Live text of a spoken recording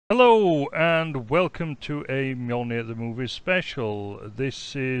Hello and welcome to a Mjolnir the Movies special.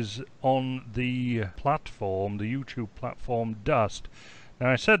 This is on the platform, the YouTube platform Dust. Now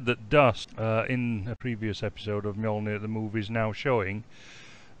I said that Dust in a previous episode of Mjolnir the Movies now showing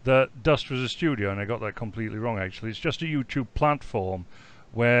that Dust was a studio, and I got that completely wrong actually. It's just a YouTube platform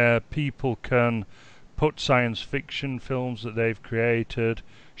where people can put science fiction films that they've created,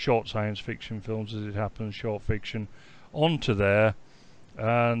 short science fiction films as it happens, short fiction, onto there.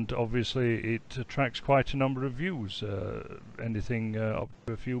 And obviously it attracts quite a number of views, anything up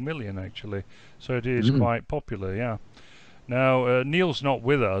to a few million actually, so it is quite popular. Yeah. Now Neil's not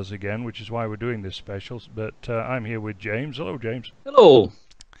with us again, which is why we're doing this special, but I'm here with James. Hello James. Hello.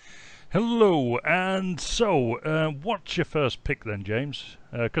 Hello. And so what's your first pick then, James?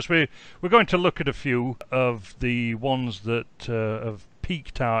 Because we're going to look at a few of the ones that have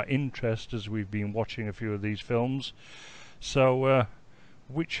piqued our interest as we've been watching a few of these films. So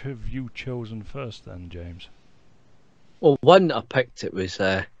which have you chosen first then, James? Well, one I picked, it was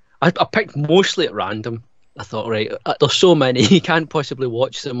I picked mostly at random. I thought, right, there's so many, you can't possibly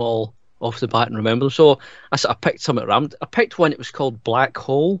watch them all off the bat and remember them. So I picked some at random. I picked one, it was called Black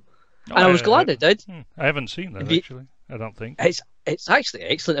Hole, and I was glad I did. I haven't seen that actually, I don't think. It's actually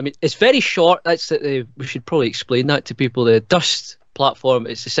excellent. I mean, it's very short. We should probably explain that to people. The Dust platform,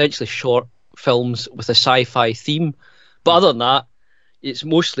 it's essentially short films with a sci-fi theme. But other than that, it's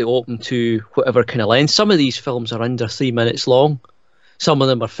mostly open to whatever kind of length. Some of these films are under 3 minutes long. Some of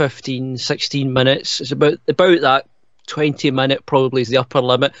them are 15, 16 minutes. It's about that 20-minute probably is the upper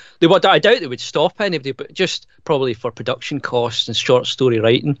limit. I doubt they would stop anybody, but just probably for production costs and short story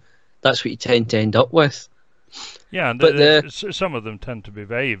writing, that's what you tend to end up with. Yeah, and some of them tend to be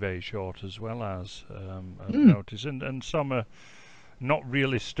very, very short as well, as I've noticed. And some are not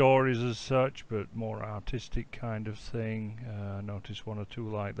really stories as such, but more artistic kind of thing. I noticed one or two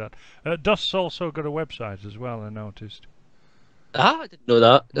like that. Dust's also got a website as well, I noticed. I didn't know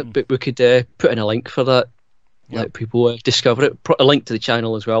that. But we could put in a link for that. Yep. Let people discover it. A link to the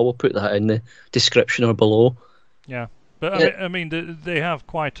channel as well. We'll put that in the description or below. Yeah, but I mean they have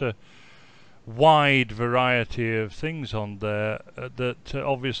quite a wide variety of things on there. That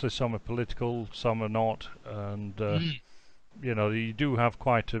obviously some are political, some are not, and you know, you do have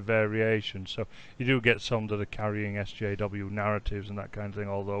quite a variation, so you do get some that are carrying SJW narratives and that kind of thing,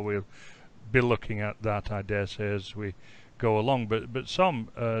 although we'll be looking at that, I dare say, as we go along. But some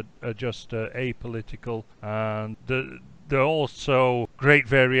are just apolitical, and there are also great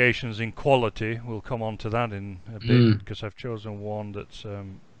variations in quality. We'll come on to that in a bit, because I've chosen one that's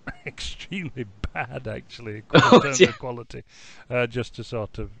extremely bad, actually, in terms of quality, just to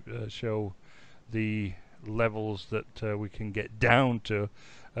sort of show the levels that we can get down to,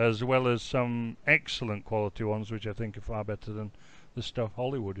 as well as some excellent quality ones which I think are far better than the stuff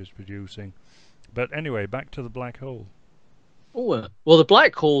Hollywood is producing. But anyway, back to the Black Hole. Oh, well, the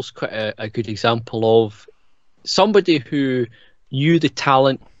Black Hole's quite a good example of somebody who knew the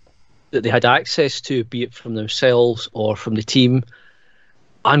talent that they had access to, be it from themselves or from the team,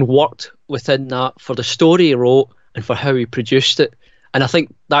 and worked within that for the story he wrote and for how he produced it. And I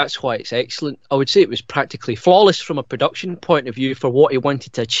think that's why it's excellent. I would say it was practically flawless from a production point of view for what he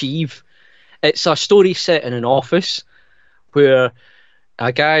wanted to achieve. It's a story set in an office where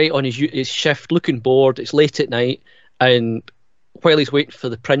a guy on his shift looking bored, it's late at night, and while he's waiting for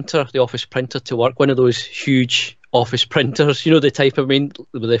the office printer to work, one of those huge office printers, you know, the type, I mean,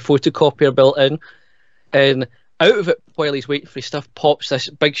 with a photocopier built in, and out of it, while he's waiting for his stuff, pops this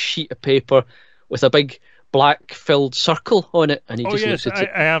big sheet of paper with a big black filled circle on it, and he just looks at it.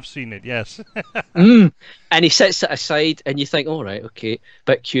 I have seen it, yes. And he sets it aside, and you think, all right, okay,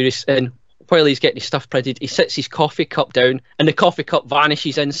 bit curious. And while he's getting his stuff printed, he sets his coffee cup down, and the coffee cup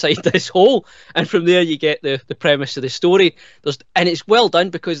vanishes inside this hole. And from there, you get the premise of the story. And it's well done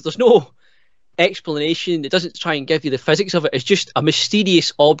because there's no explanation. It doesn't try and give you the physics of it. It's just a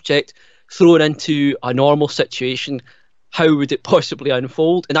mysterious object thrown into a normal situation. How would it possibly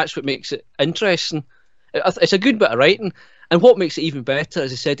unfold? And that's what makes it interesting. It's a good bit of writing, and what makes it even better,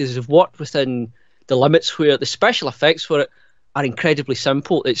 as I said, is they've worked within the limits where the special effects for it are incredibly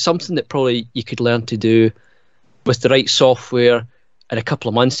simple. It's something that probably you could learn to do with the right software in a couple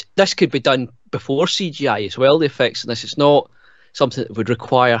of months. This could be done before CGI as well, the effects in this. It's not something that would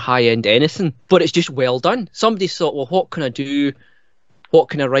require high-end anything, but it's just well done. Somebody thought, well, what can I do? What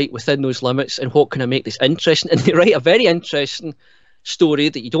can I write within those limits, and what can I make this interesting? And they write a very interesting story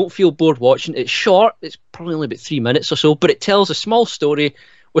that you don't feel bored watching. It's short, it's probably only about 3 minutes or so, but it tells a small story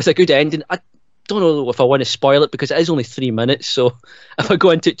with a good ending. I don't know if I want to spoil it because it is only 3 minutes, so if I go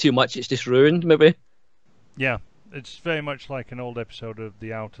into it too much, it's just ruined, maybe. Yeah, It's very much like an old episode of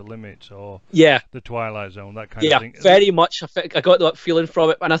The Outer Limits or Yeah, The Twilight Zone, that kind of yeah, thing. very much. I got that feeling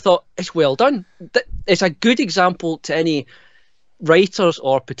from it, and I thought it's well done. It's a good example to any writers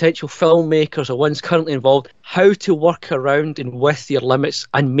or potential filmmakers or ones currently involved how to work around and with your limits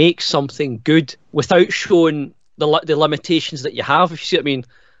and make something good without showing the limitations that you have. If you see what I mean,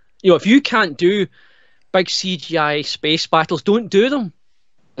 if you can't do big CGI space battles, don't do them.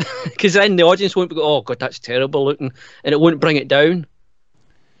 Because then the audience won't go, oh god, that's terrible looking, and it won't bring it down.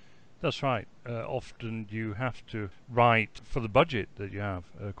 That's right. Often you have to write for the budget that you have,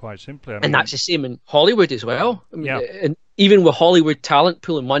 quite simply. And that's the same in Hollywood as well. I mean, yeah. And even with Hollywood talent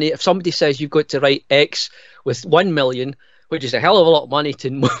pooling money, if somebody says you've got to write X with 1 million, which is a hell of a lot of money to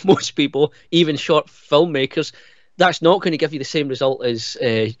most people, even short filmmakers, that's not going to give you the same result as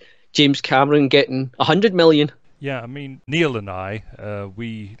James Cameron getting 100 million. Yeah, I mean, Neil and I,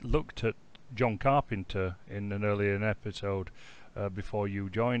 we looked at John Carpenter in an earlier episode before you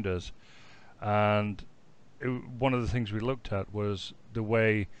joined us, and one of the things we looked at was the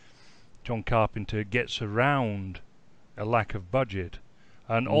way John Carpenter gets around a lack of budget,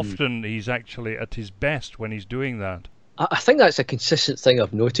 and often he's actually at his best when he's doing that. I think that's a consistent thing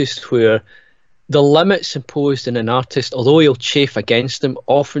I've noticed, where the limits imposed on an artist, although he'll chafe against them,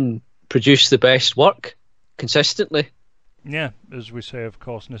 often produce the best work consistently. Yeah, as we say, of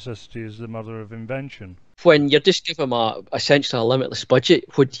course, necessity is the mother of invention. When you're just giving them essentially a limitless budget,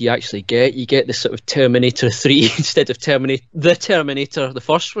 what do you actually get? You get the sort of Terminator 3 instead of Terminator, the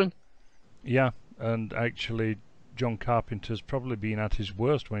first one. Yeah, and actually John Carpenter's probably been at his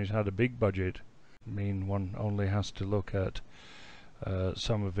worst when he's had a big budget. I mean, one only has to look at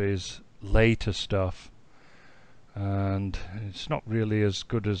some of his later stuff, and it's not really as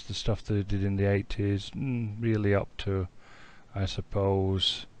good as the stuff that he did in the 80s, really up to, I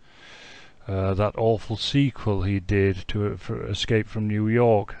suppose, that awful sequel he did for Escape from New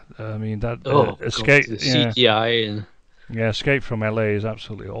York. I mean, that Escape, God, the CGI and Escape from LA is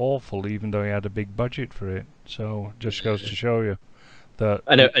absolutely awful, even though he had a big budget for it. So just goes to show you that.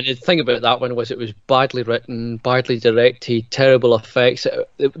 And the thing about that one was it was badly written, badly directed, terrible effects.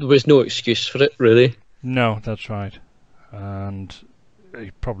 There was no excuse for it, really. No, that's right, and he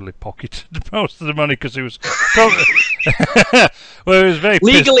probably pocketed most of the money because he was probably well, he was very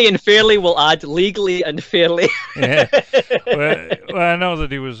legally and fairly. We'll add legally and fairly. Yeah. Well, I know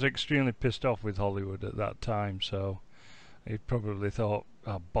that he was extremely pissed off with Hollywood at that time, so he probably thought,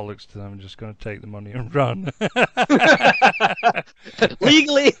 "Oh, bollocks to them! I'm just going to take the money and run."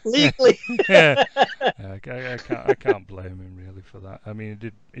 legally. Yeah, I can't blame him really for that. I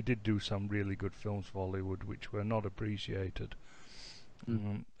mean, he did do some really good films for Hollywood, which were not appreciated.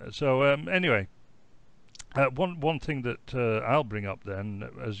 Anyway, one thing that I'll bring up then,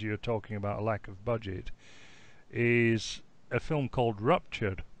 as you're talking about a lack of budget, is a film called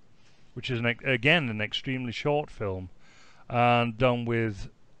Ruptured, which is again an extremely short film, and done with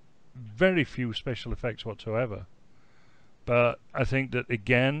very few special effects whatsoever. But I think that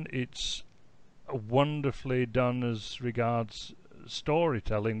again it's wonderfully done as regards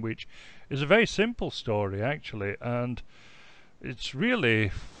storytelling, which is a very simple story actually, and it's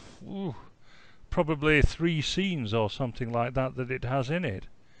really probably 3 scenes or something like that it has in it.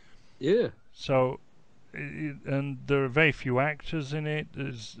 Yeah. So, and there are very few actors in it.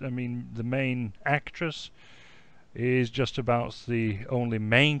 The main actress is just about the only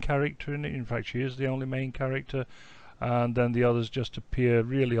main character in it. In fact, she is the only main character, and then the others just appear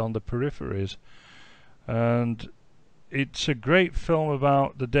really on the peripheries. And it's a great film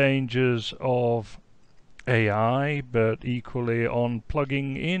about the dangers of AI, but equally on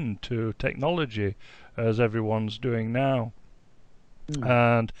plugging into technology, as everyone's doing now.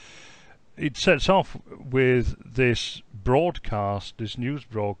 And it sets off with this broadcast, this news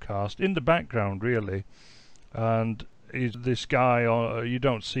broadcast, in the background really. And this guy, you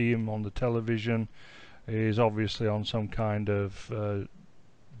don't see him on the television, he's obviously on some kind of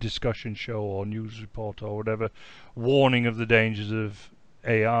discussion show or news report or whatever, warning of the dangers of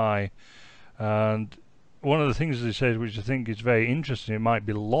AI. And one of the things that he says, which I think is very interesting, it might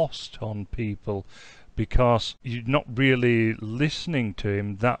be lost on people because you're not really listening to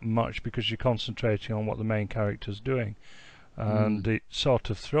him that much because you're concentrating on what the main character's doing. And it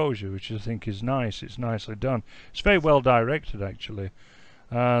sort of throws you, which I think is nice. It's nicely done. It's very well directed, actually.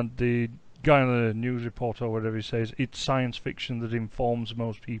 And the guy on the news report or whatever he says, it's science fiction that informs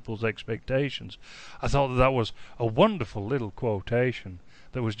most people's expectations. I thought that was a wonderful little quotation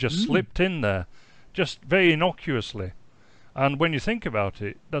that was just slipped in there, just very innocuously. And when you think about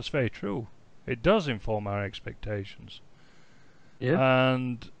it, that's very true. It does inform our expectations. Yeah.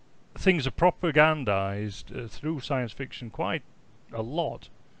 And things are propagandized through science fiction quite a lot.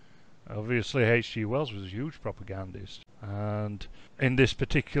 Obviously, H.G. Wells was a huge propagandist, and in this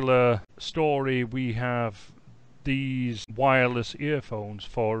particular story, we have these wireless earphones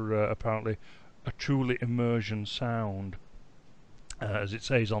for apparently a truly immersion sound, as it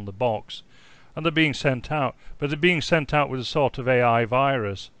says on the box, and they're being sent out, but they're being sent out with a sort of AI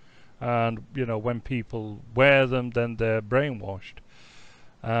virus, and when people wear them, then they're brainwashed,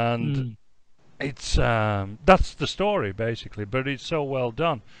 and it's that's the story basically, but it's so well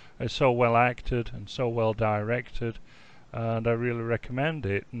done, it's so well acted and so well directed, and I really recommend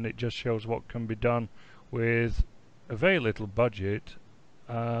it, and it just shows what can be done with a very little budget,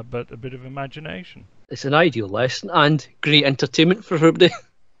 but a bit of imagination. It's an ideal lesson and great entertainment for everybody.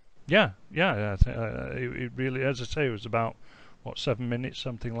 Yeah, it really, as I say, it was about, what, 7 minutes,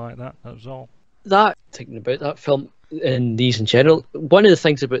 something like that. That was all. Thinking about that film and these in general, one of the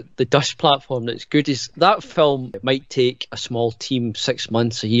things about the Dust platform that's good is that film might take a small team 6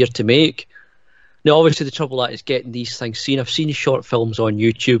 months, a year to make. Now, obviously, the trouble that is getting these things seen. I've seen short films on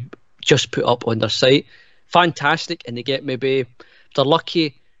YouTube just put up on their site. Fantastic, and they get maybe, if they're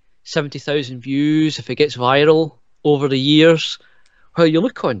lucky, 70,000 views if it gets viral over the years. Well, you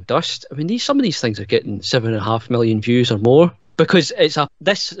look on Dust, I mean, some of these things are getting 7.5 million views or more, because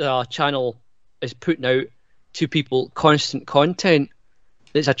this channel is putting out to people constant content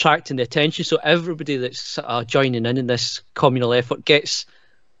that's attracting the attention. So everybody that's joining in this communal effort gets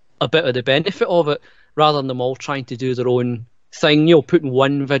a bit of the benefit of it, rather than them all trying to do their own thing. Putting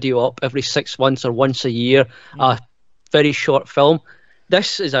one video up every 6 months or once a year, a very short film.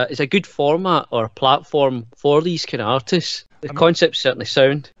 This is a good format or platform for these kind of artists. The concept's certainly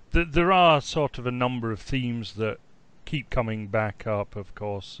sound. There are sort of a number of themes that keep coming back up, of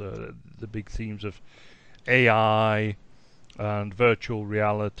course. The big themes of AI and virtual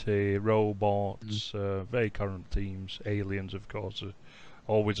reality, robots, very current themes. Aliens, of course, are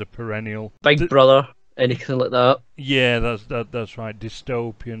always a perennial. Big Brother, anything like that. Yeah, that's right.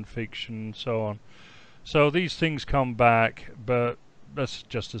 Dystopian fiction and so on. So these things come back, but that's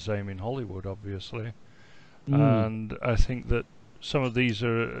just the same in Hollywood, obviously. And I think that some of these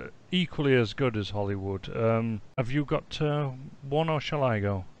are equally as good as Hollywood. Have you got one, or shall I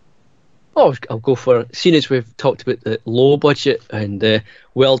go? Oh, I'll go for it. Seeing as we've talked about the low budget and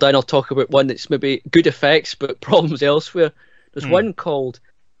well done, I'll talk about one that's maybe good effects but problems elsewhere. There's one called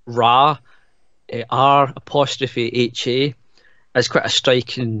Ra, R''HA. It's quite a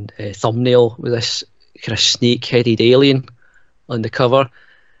striking thumbnail with this kind of snake-headed alien on the cover.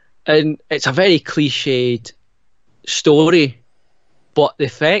 And it's a very cliched story, but the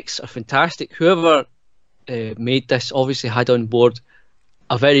effects are fantastic. Whoever made this obviously had on board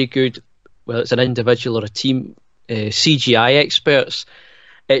a very good, whether it's an individual or a team, CGI experts.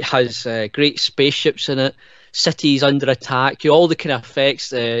 It has great spaceships in it, cities under attack, all the kind of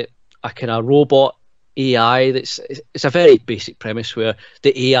effects, a kind of robot AI. It's a very basic premise where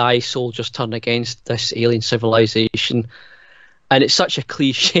the AI soldiers turn against this alien civilization. And it's such a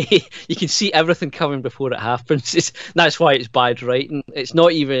cliche. You can see everything coming before it happens. That's why it's bad writing. It's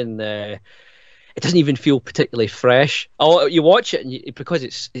not even. It doesn't even feel particularly fresh. Oh, you watch it, and because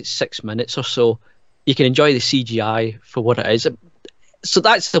it's 6 minutes or so, you can enjoy the CGI for what it is. So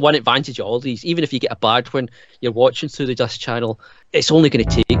that's the one advantage of all these. Even if you get a bad one, you're watching through the Dust channel, it's only going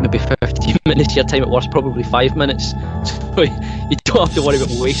to take maybe 15 minutes of your time at worst, probably 5 minutes. So you don't have to worry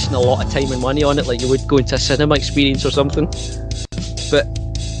about wasting a lot of time and money on it like you would go into a cinema experience or something. But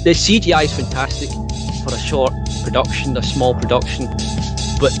the CGI is fantastic for a short production, a small production.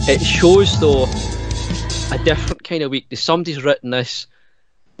 But it shows, though, a different kind of weakness. Somebody's written this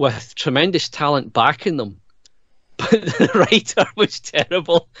with tremendous talent backing them, but the writer was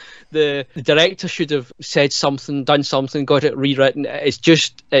terrible. The director should have said something, done something, got it rewritten.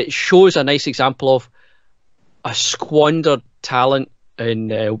 It shows a nice example of a squandered talent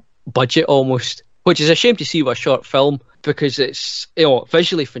and budget almost, which is a shame to see with a short film, because it's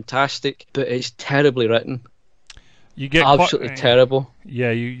visually fantastic, but it's terribly written. You get absolutely terrible.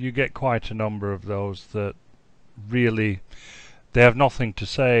 Yeah, you get quite a number of those that really, they have nothing to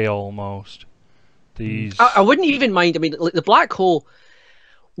say almost. I wouldn't even mind. I mean, like, the black hole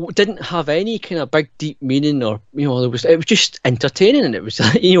didn't have any kind of big deep meaning, or it was just entertaining, and it was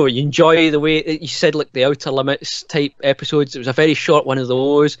you enjoy the way you said, like the Outer Limits type episodes. It was a very short one of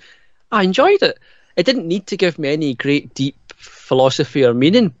those. I enjoyed it. It didn't need to give me any great deep philosophy or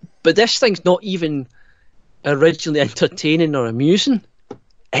meaning, but this thing's not even originally entertaining or amusing.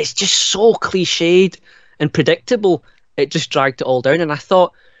 It's just so cliched and predictable. It just dragged it all down, and I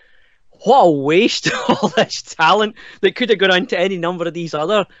thought, what a waste of all this talent that could have gone on to any number of these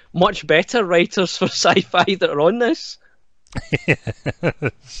other much better writers for sci-fi that are on this.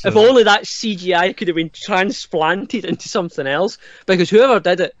 If only that CGI could have been transplanted into something else, because whoever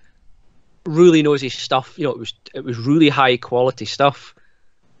did it really knows his stuff. You know, it was really high quality stuff,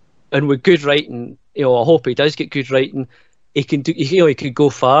 and with good writing, you know, I hope he does get good writing. He can do. You know, he could go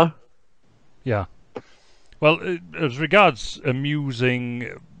far. Yeah. Well, as regards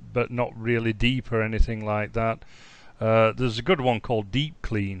amusing but not really deep or anything like that, there's a good one called Deep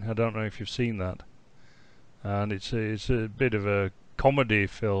Clean. I don't know if you've seen that. And it's a bit of a comedy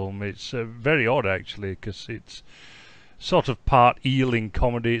film. It's very odd actually, because it's sort of part Ealing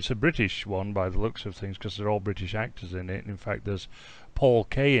comedy. It's a British one by the looks of things, because they're all British actors in it. In fact, there's Paul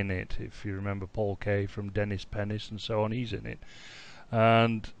Kay in it, if you remember Paul Kay from Dennis Pennis and so on. He's in it,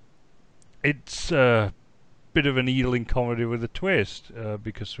 and it's a bit of an Ealing comedy with a twist,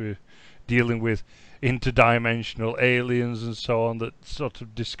 because we're dealing with interdimensional aliens and so on that sort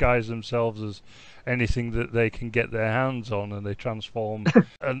of disguise themselves as anything that they can get their hands on, and they transform.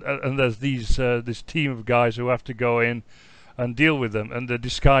 and there's these this team of guys who have to go in and deal with them, and they're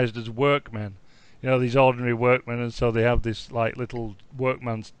disguised as workmen. You know, these ordinary workmen, and so they have this like little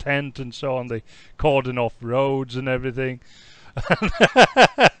workman's tent and so on. They cordon off roads and everything.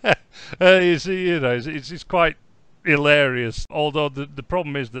 It's quite hilarious. Although the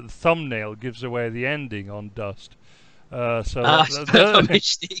problem is that the thumbnail gives away the ending on Dust. A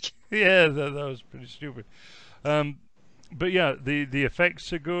mistake. Yeah, that was pretty stupid. But yeah, the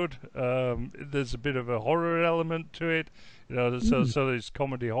effects are good. There's a bit of a horror element to it. You know, so there's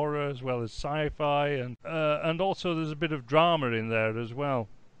comedy horror as well as sci-fi, and also there's a bit of drama in there as well,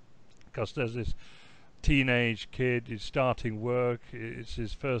 because there's this teenage kid. He's starting work. It's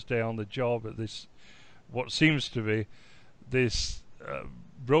his first day on the job at this, what seems to be this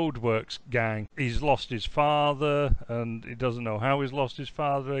roadworks gang. He's lost his father, and he doesn't know how he's lost his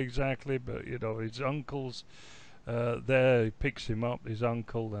father exactly, but you know, his uncle's there. He picks him up, his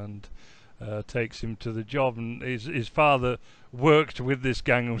uncle, and takes him to the job. And his father worked with this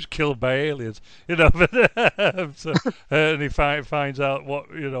gang and was killed by aliens, you know. So, and he finds out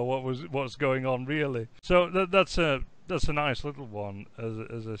what's going on really. So that's a nice little one.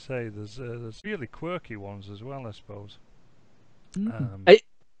 As I say, there's really quirky ones as well, I suppose.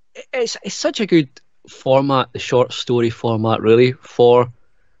 It's such a good format, the short story format, really, for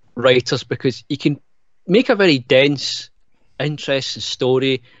writers, because you can make a very dense, interesting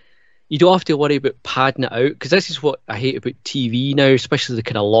story. You don't have to worry about padding it out, because this is what I hate about TV now, especially the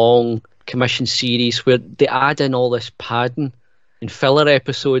kind of long commission series where they add in all this padding and filler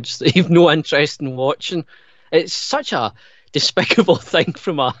episodes that you've no interest in watching. It's such a despicable thing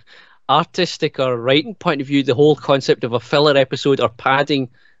from a artistic or writing point of view, the whole concept of a filler episode or padding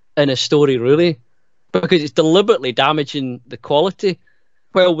in a story, really, because it's deliberately damaging the quality.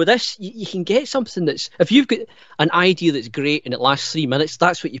 Well, with this, you can get something that's, if you've got an idea that's great and it lasts 3 minutes,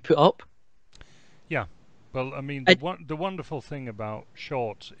 that's what you put up. Yeah. Well, I mean, the wonderful thing about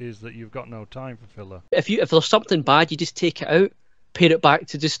shorts is that you've got no time for filler. If there's something bad, you just take it out, pare it back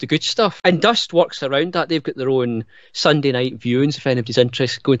to just the good stuff. And Dust works around that. They've got their own Sunday night viewings. If anybody's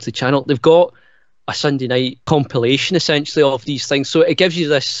interested, go into the channel. They've got a Sunday night compilation, essentially, of these things. So it gives you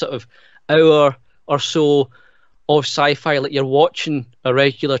this sort of hour or so of sci-fi like you're watching a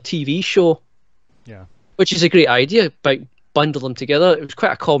regular TV show. Yeah. Which is a great idea, but bundle them together. It was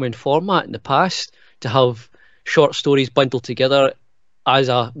quite a common format in the past to have short stories bundled together with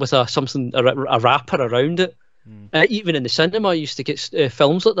a wrapper around it. Even in the cinema, I used to get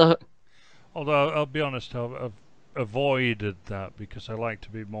films like that. Although I'll be honest, I've avoided that because I like to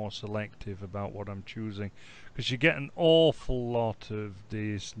be more selective about what I'm choosing, because you get an awful lot of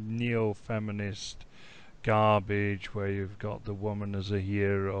these neo-feminist garbage where you've got the woman as a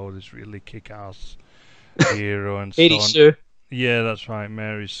hero, this really kick-ass hero, and so Mary on. Sue. Yeah, that's right,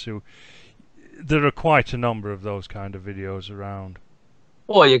 Mary Sue. There are quite a number of those kind of videos around.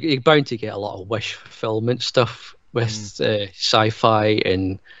 Oh, you're bound to get a lot of wish fulfillment stuff with sci-fi,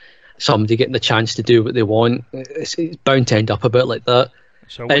 and somebody getting the chance to do what they want. It's bound to end up a bit like that.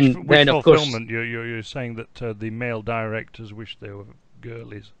 So wish fulfillment, you're saying that the male directors wish they were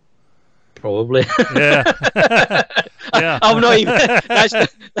girlies. Probably. Yeah. Yeah. I'm not even.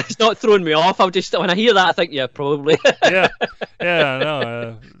 That's not throwing me off. I'll just, when I hear that, I think, yeah, probably. Yeah.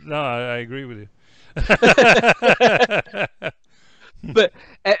 Yeah. No, I agree with you. But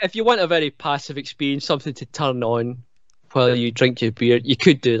if you want a very passive experience, something to turn on while you drink your beer, you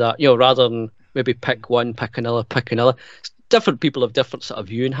could do that. You know, rather than maybe pick one, pick another. Different people have different sort of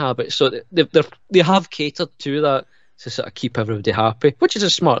viewing habits, so they have catered to that. to sort of keep everybody happy, which is a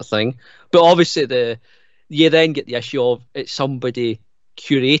smart thing. But obviously, you then get the issue of it's somebody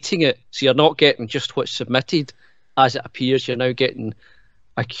curating it, so you're not getting just what's submitted as it appears. You're now getting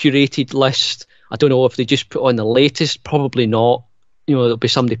a curated list. I don't know if they just put on the latest. Probably not. There'll be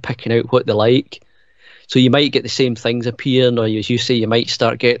somebody picking out what they like. So you might get the same things appearing, or as you say, you might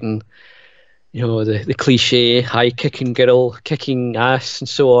start getting, the cliche high kicking girl kicking ass and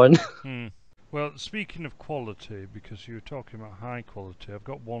so on. Well, speaking of quality, because you were talking about high quality, I've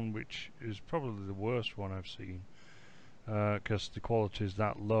got one which is probably the worst one I've seen, because the quality is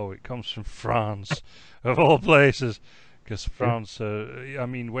that low. It comes from France, of all places, because France, I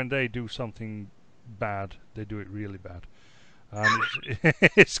mean, when they do something bad, they do it really bad. And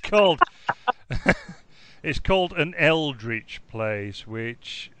it's called it's called An Eldritch Place,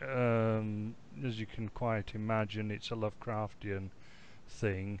 which, as you can quite imagine, it's a Lovecraftian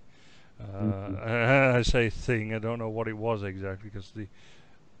thing. I say thing, I don't know what it was exactly, because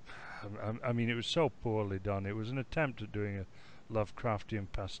I mean, it was so poorly done. It was an attempt at doing a Lovecraftian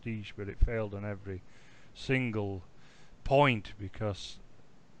pastiche, but it failed on every single point, because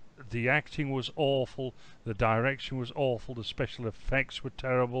the acting was awful, the direction was awful, the special effects were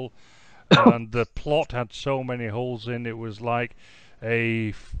terrible, and the plot had so many holes in it. Was like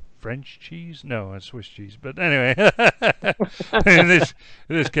a French cheese? No, a Swiss cheese. But anyway, in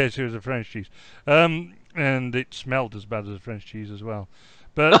this case, it was a French cheese, and it smelled as bad as a French cheese as well.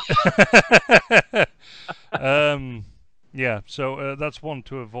 But yeah, so that's one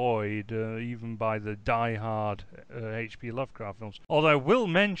to avoid, even by the die-hard H.P. Lovecraft films. Although I will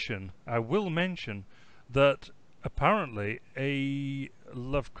mention that apparently a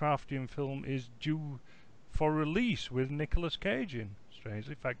Lovecraftian film is due for release with Nicolas Cage in.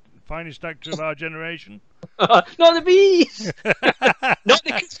 Strangely, in fact, finest actor of our generation. Not the bees. Not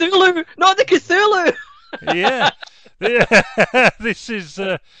the Cthulhu. Not the Cthulhu. Yeah. This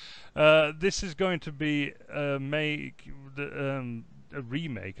is going to be a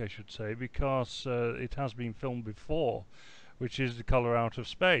remake, I should say, because it has been filmed before, which is The Colour Out of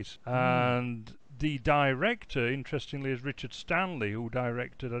Space. And the director, interestingly, is Richard Stanley, who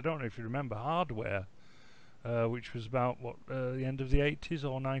directed, I don't know if you remember, Hardware, which was about, the end of the 80s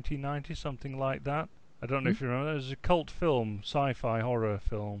or 1990s, something like that. I don't know if you remember. It was a cult film, sci-fi horror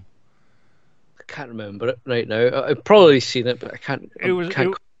film. I can't remember it right now. I've probably seen it, but I can't. It was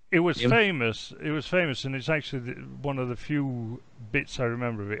famous. It was famous, and it's actually one of the few bits I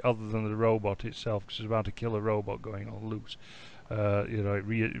remember of it, other than the robot itself, because it's about a killer robot going on loose.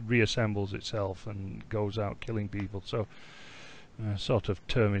 It reassembles itself and goes out killing people. So, sort of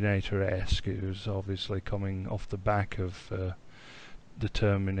Terminator-esque. It was obviously coming off the back of the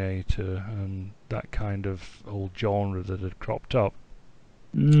Terminator and that kind of old genre that had cropped up.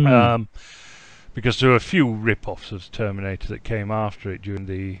 Because there were a few rip-offs of Terminator that came after it during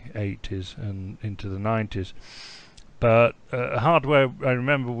the 80s and into the 90s. But Hardware, I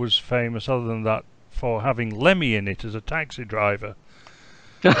remember, was famous, other than that, for having Lemmy in it as a taxi driver.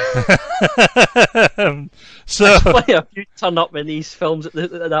 So it's funny how you turn up in these films at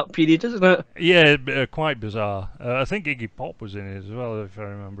that period, isn't it? Yeah, quite bizarre. I think Iggy Pop was in it as well, if I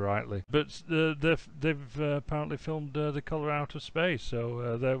remember rightly. But they've apparently filmed The Colour Out of Space,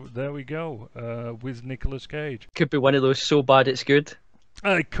 so there we go, with Nicolas Cage. Could be one of those so bad it's good.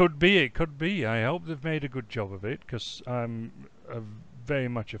 It could be. I hope they've made a good job of it, because I'm very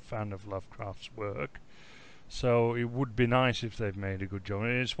much a fan of Lovecraft's work. So it would be nice if they've made a good job.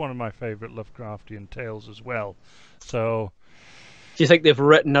 And it's one of my favourite Lovecraftian tales as well. So, do you think they've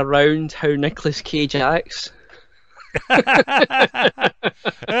written around how Nicolas Cage acts? They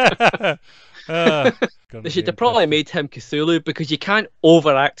should have probably made him Cthulhu, because you can't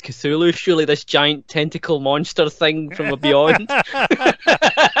overact Cthulhu. Surely this giant tentacle monster thing from beyond.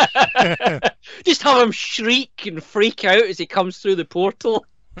 Just have him shriek and freak out as he comes through the portal.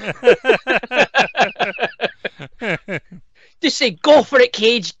 Just say, go for it,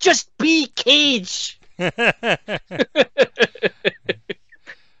 Cage. Just be Cage. The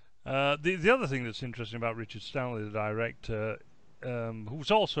other thing that's interesting about Richard Stanley, the director,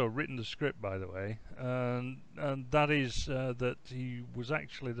 who's also written the script, by the way, and that is that he was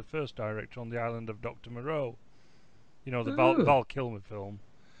actually the first director on The Island of Dr. Moreau. You know, the Val Kilmer film.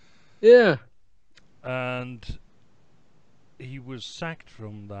 Yeah. And he was sacked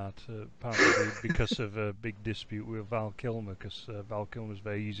from that, apparently, because of a big dispute with Val Kilmer, because Val Kilmer's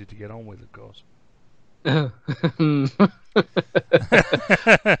very easy to get on with, of course.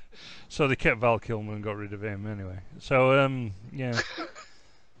 So they kept Val Kilmer and got rid of him anyway. So, yeah.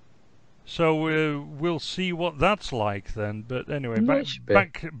 So we'll see what that's like then. But anyway,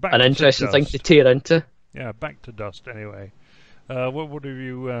 back an interesting thing to tear into. Yeah, back to dust anyway. What have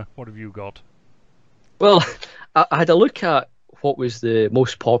you got? Well, I had a look at what was the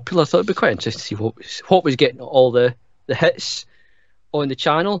most popular. I thought it'd be quite interesting to see what was getting all the hits on the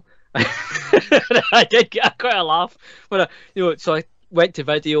channel. I did get quite a laugh when so I went to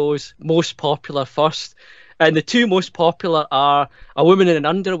videos most popular first, and the two most popular are a woman in an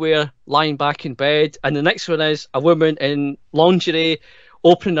underwear lying back in bed, and the next one is a woman in lingerie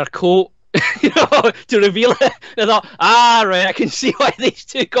opening her coat. To reveal it. And I thought, right, I can see why these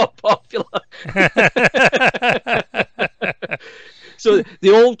two got popular. So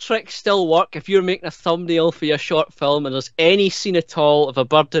the old tricks still work. If you're making a thumbnail for your short film and there's any scene at all of a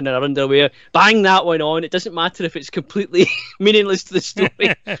bird in her underwear, bang that one on. It doesn't matter if it's completely meaningless to the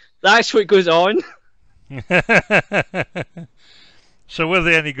story. That's what goes on. So were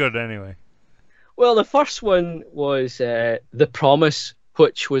they any good anyway? Well, the first one was The Promise,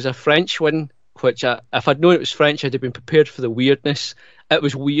 which was a French one, which if I'd known it was French, I'd have been prepared for the weirdness. It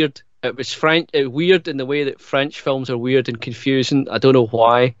was weird. It was French. It was weird in the way that French films are weird and confusing. I don't know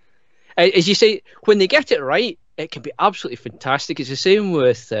why. As you say, when they get it right, it can be absolutely fantastic. It's the same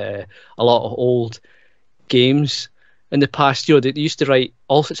with a lot of old games in the past. They used to write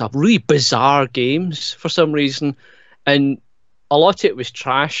all sorts of really bizarre games for some reason, and a lot of it was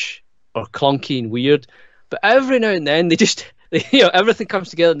trash or clunky and weird. But every now and then, everything comes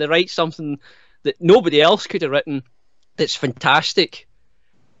together and they write something that nobody else could have written that's fantastic.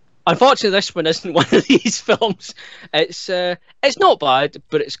 Unfortunately, this one isn't one of these films. It's not bad,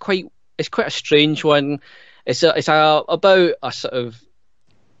 but it's quite a strange one. It's about a sort of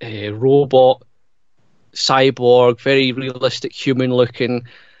robot cyborg, very realistic human looking,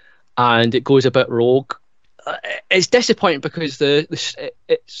 and it goes a bit rogue. It's disappointing because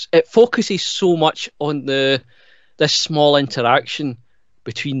it focuses so much on this small interaction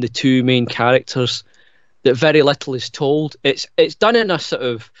between the two main characters that very little is told. It's done in a sort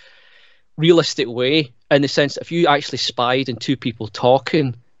of realistic way, in the sense that if you actually spied on two people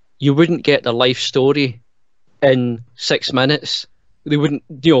talking, you wouldn't get their life story in 6 minutes. They wouldn't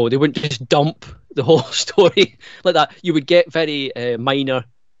just dump the whole story like that. You would get very minor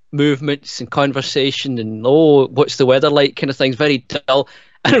movements and conversation and what's the weather like kind of things, very dull.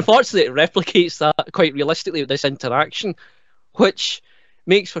 And unfortunately, it replicates that quite realistically with this interaction, which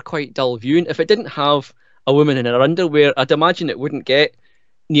makes for quite dull viewing. If it didn't have a woman in her underwear, I'd imagine it wouldn't get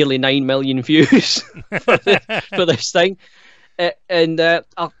nearly 9 million views for this thing. It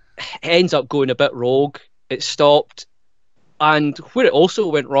ends up going a bit rogue. It stopped. And where it also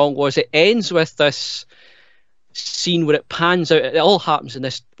went wrong was it ends with this scene where it pans out. It all happens in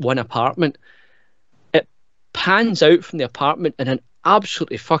this one apartment. It pans out from the apartment in an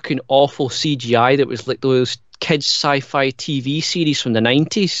absolutely fucking awful CGI that was like those kids sci-fi TV series from the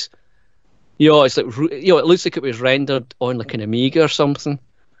 90s. It's like, it looks like it was rendered on like an Amiga or something.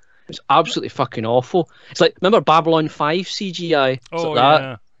 It's absolutely fucking awful. It's like, remember Babylon 5 CGI? It's like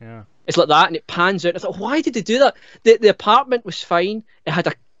that. Yeah. It's like that, and it pans out. I thought, why did they do that? The apartment was fine. It had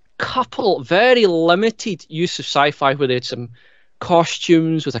a couple very limited use of sci-fi where they had some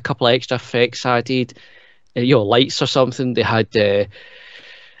costumes with a couple of extra effects added, lights or something. They had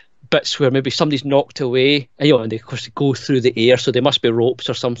bits where maybe somebody's knocked away, and they of course go through the air, so there must be ropes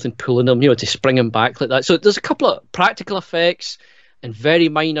or something pulling them, to spring them back like that. So there's a couple of practical effects and very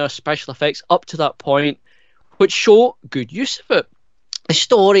minor special effects up to that point, which show good use of it. The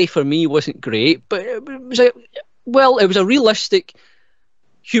story for me wasn't great, but it was a realistic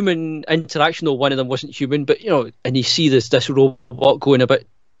human interaction, though one of them wasn't human. But and you see this robot going a bit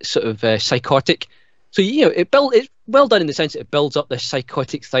sort of psychotic. So it's well done in the sense that it builds up this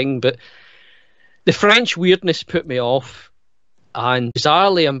psychotic thing. But the French weirdness put me off, and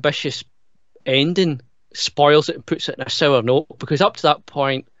bizarrely ambitious ending spoils it and puts it in a sour note, because up to that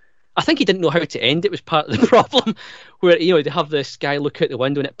point, I think he didn't know how to end it was part of the problem, where they have this guy look out the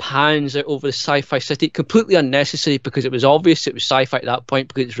window and it pans out over the sci-fi city, completely unnecessary because it was obvious it was sci-fi at that point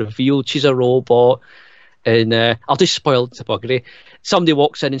because it's revealed she's a robot. And I'll just spoil it to buggery. Somebody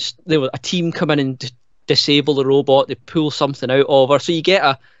walks in and a team come in and disable the robot. They pull something out of her, so you get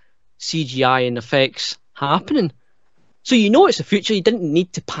a CGI and effects happening. So it's the future. You didn't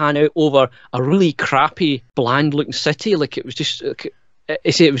need to pan out over a really crappy, bland-looking city. Like it was just.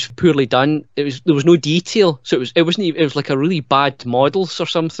 It was poorly done. There was no detail, so it was like a really bad models or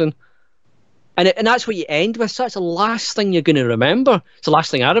something. And that's what you end with. So that's the last thing you're going to remember. It's the last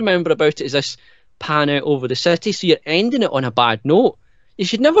thing I remember about it is this pan out over the city. So you're ending it on a bad note. You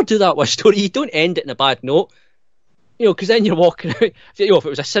should never do that with a story. You don't end it in a bad note. because then you're walking out. If it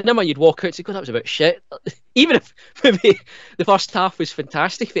was a cinema, you'd walk out and say, "God, that was a bit shit." Even if maybe the first half was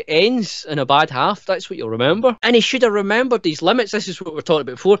fantastic, if it ends in a bad half, that's what you'll remember. And he should have remembered these limits. This is what we were talking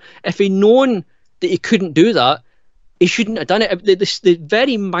about before. If he'd known that he couldn't do that, he shouldn't have done it. The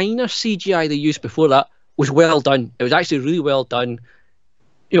very minor CGI they used before that was well done. It was actually really well done.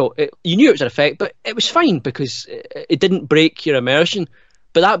 You knew it was an effect, but it was fine because it didn't break your immersion.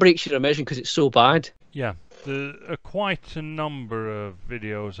 But that breaks your immersion because it's so bad. Yeah, there are quite a number of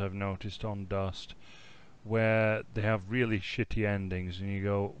videos I've noticed on Dust where they have really shitty endings, and you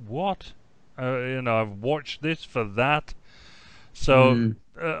go, "What? I've watched this for that." So,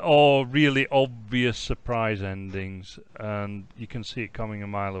 or really obvious surprise endings, and you can see it coming a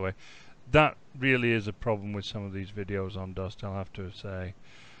mile away. That really is a problem with some of these videos on Dust, I'll have to say.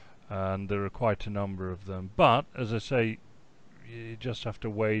 And there are quite a number of them. But, as I say, you just have to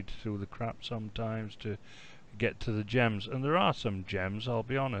wade through the crap sometimes to get to the gems. And there are some gems, I'll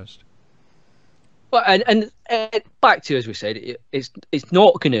be honest. Well, and back to, as we said, it's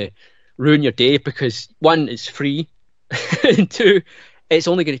not going to ruin your day because, one, it's free, and two, it's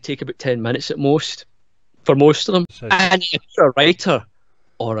only going to take about 10 minutes at most for most of them. And if you're a writer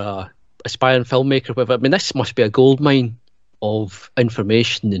or a aspiring filmmaker, whatever, I mean, this must be a goldmine of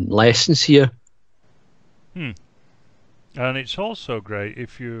information and lessons here. And it's also great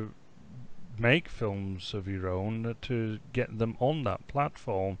if you make films of your own to get them on that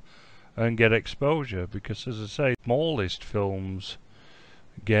platform and get exposure, because, as I say, smallest films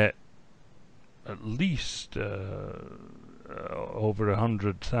get at least over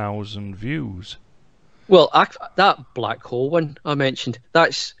 100,000 views. Well, that Black Hole one I mentioned,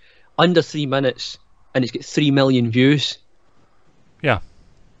 that's under 3 minutes and it's got 3 million views. Yeah.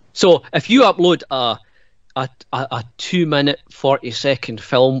 So if you upload a 2-minute 40-second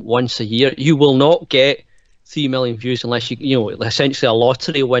film once a year, you will not get 3 million views unless essentially a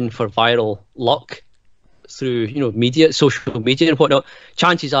lottery win for viral luck through media, social media and whatnot.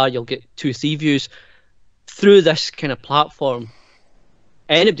 Chances are you'll get 2-3 views through this kind of platform.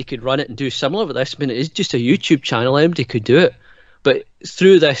 Anybody could run it and do similar with this. I mean, it is just a YouTube channel. Anybody could do it, but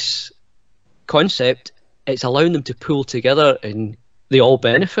through this concept, it's allowing them to pull together and they all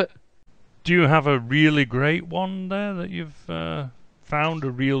benefit. Do you have a really great one there that you've found, a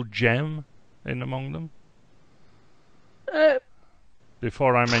real gem in among them?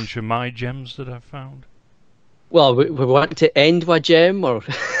 Before I mention my gems that I've found. Well, we want to end with a gem, or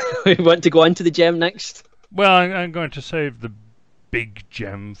we want to go on to the gem next? Well, I'm going to save the big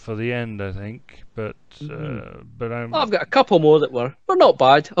gem for the end, I think. But I've got a couple more that were not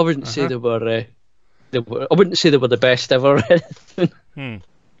bad. I wouldn't say they were. I wouldn't say they were the best ever.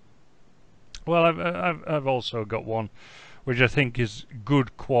 Well, I've also got one which I think is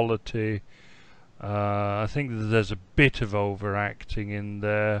good quality. I think that there's a bit of overacting in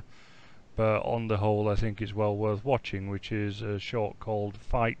there, but on the whole I think it's well worth watching, which is a short called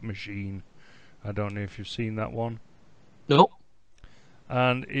Fight Machine. I don't know if you've seen that one. No.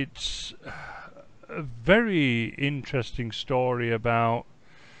 And it's a very interesting story about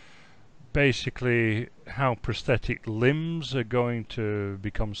basically how prosthetic limbs are going to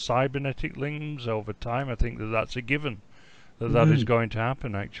become cybernetic limbs over time. I think that that's a given, that is going to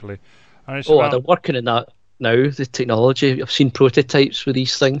happen, actually. And it's they're working on that now, the technology. I've seen prototypes with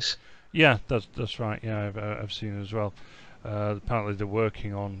these things. Yeah, that's right. Yeah, I've seen it as well. Apparently they're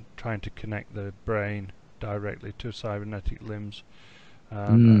working on trying to connect the brain directly to cybernetic limbs.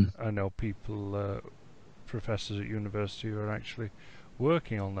 I know people, professors at university, who are actually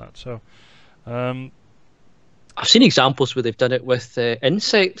working on that. So I've seen examples where they've done it with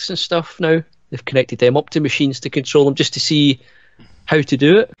insects and stuff now. They've connected them up to machines to control them just to see how to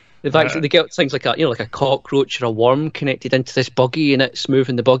do it. They've actually, they get things like like a cockroach or a worm connected into this buggy and it's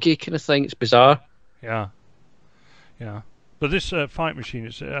moving the buggy kind of thing. It's bizarre. Yeah. But this Fight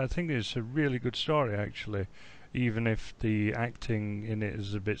Machine, I think it's a really good story, actually, even if the acting in it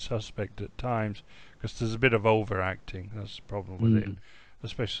is a bit suspect at times, because there's a bit of overacting. That's the problem with it,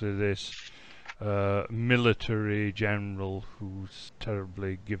 especially this military general who's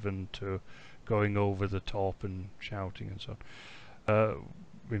terribly given to going over the top and shouting and so on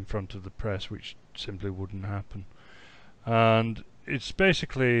in front of the press, which simply wouldn't happen. And it's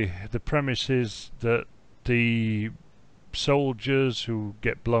basically, the premise is that the soldiers who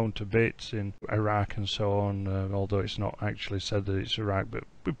get blown to bits in Iraq and so on, although it's not actually said that it's Iraq, but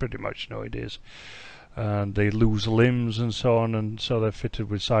we pretty much know it is, and they lose limbs and so on, and so they're fitted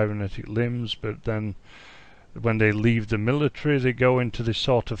with cybernetic limbs. But then when they leave the military, they go into this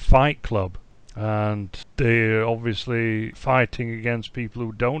sort of fight club, and they're obviously fighting against people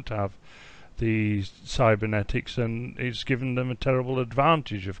who don't have the cybernetics, and it's given them a terrible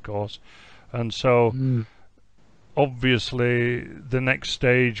advantage, of course. And so obviously the next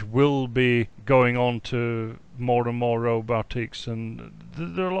stage will be going on to more and more robotics, and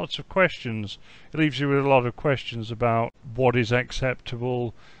there are lots of questions. It leaves you with a lot of questions about what is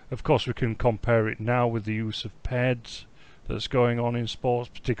acceptable. Of course, we can compare it now with the use of PEDs that's going on in sports,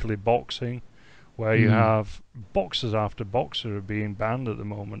 particularly boxing, where you have boxers after boxer are being banned at the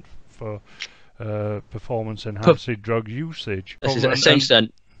moment for performance enhancing drug usage. This is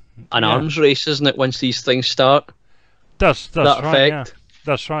essentially an arms race, isn't it? Once these things start, that's that right. effect. Yeah,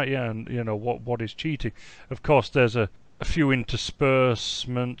 that's right. Yeah, and you know what is cheating. Of course, there's a few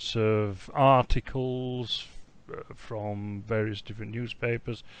interspersements of articles from various different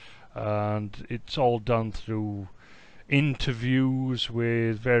newspapers, and it's all done through interviews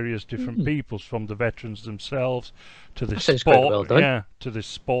with various different people, from the veterans themselves to the to this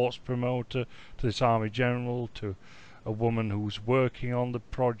sports promoter, to this army general, to a woman who's working on the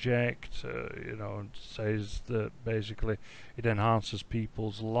project. You know, and says that basically it enhances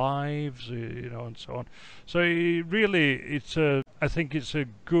people's lives, you know, and so on. So really, I think it's a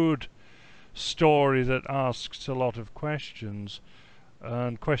good story that asks a lot of questions,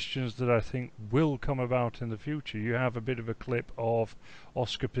 and questions that I think will come about in the future. You have a bit of a clip of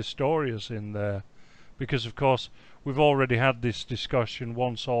Oscar Pistorius in there, because of course we've already had this discussion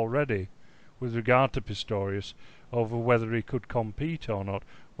once already with regard to Pistorius over whether he could compete or not,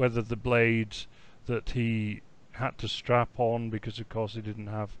 whether the blades that he had to strap on, because of course he didn't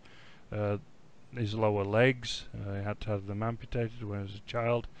have his lower legs, he had to have them amputated when he was a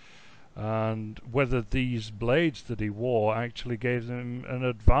child, and whether these blades that he wore actually gave him an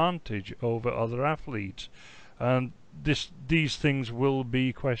advantage over other athletes. And these things will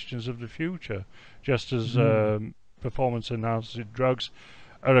be questions of the future, just as performance enhancing drugs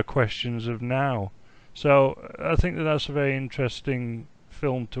are questions of now. So I think that's a very interesting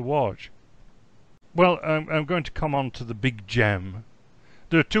film to watch. Well, I'm going to come on to the big gem.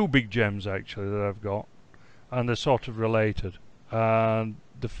 There are two big gems actually that I've got, and they're sort of related. And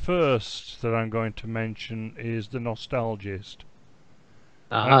the first that I'm going to mention is The Nostalgist.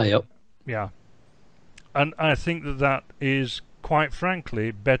 Yep. Yeah. And I think that is, quite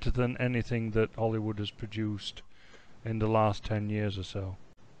frankly, better than anything that Hollywood has produced in the last 10 years or so.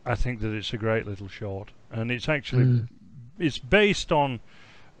 I think that it's a great little short. And it's actually, it's based on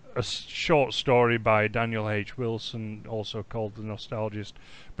a short story by Daniel H. Wilson, also called The Nostalgist.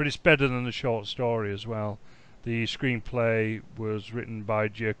 But it's better than the short story as well. The screenplay was written by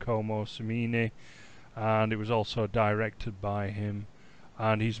Giacomo Cimini, and it was also directed by him,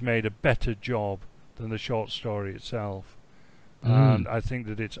 and he's made a better job than the short story itself. And I think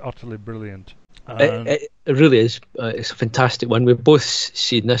that it's utterly brilliant. It really is. It's a fantastic one. We've both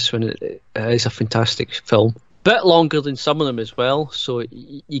seen this one. It's a fantastic film. Bit longer than some of them as well, so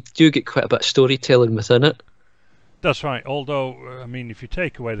you do get quite a bit of storytelling within it. That's right, although, I mean, if you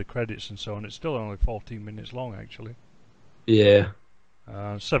take away the credits and so on, it's still only 14 minutes long, actually. Yeah.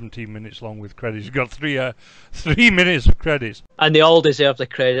 17 minutes long with credits. You've got 3 minutes of credits. And they all deserve the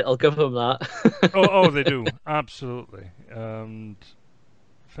credit, I'll give them that. oh, they do, absolutely. And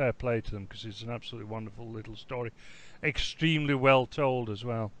fair play to them, because it's an absolutely wonderful little story. Extremely well told as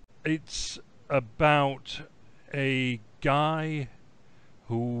well. It's about a guy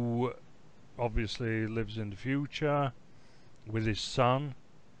who obviously lives in the future with his son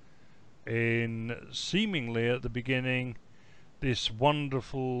in, seemingly at the beginning, this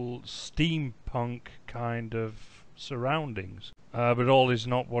wonderful steampunk kind of surroundings, but all is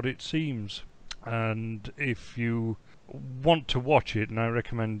not what it seems. And if you want to watch it, and I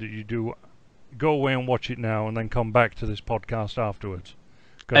recommend that you do, go away and watch it now and then come back to this podcast afterwards.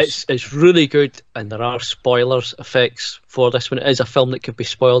 It's really good, and there are spoilers effects for this one. It is a film that could be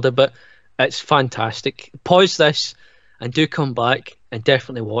spoiled a bit. It's fantastic. Pause this and do come back and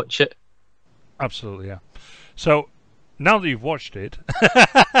definitely watch it. Absolutely, yeah. So, now that you've watched it...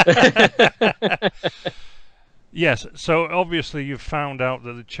 Yes, so obviously you've found out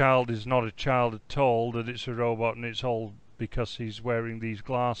that the child is not a child at all, that it's a robot, and it's all because he's wearing these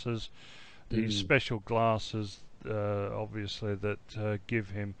glasses, these special glasses, obviously, that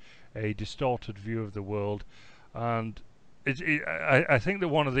give him a distorted view of the world. And I think that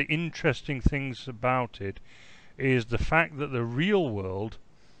one of the interesting things about it is the fact that the real world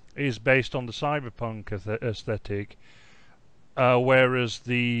is based on the cyberpunk aesthetic, whereas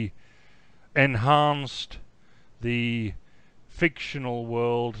the enhanced, the fictional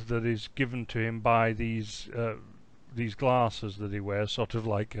world that is given to him by these glasses that he wears, sort of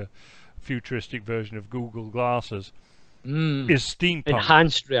like a futuristic version of Google glasses, is steampunk.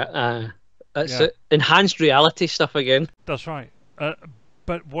 Enhanced That's Yeah, it. Enhanced reality stuff again. that's right.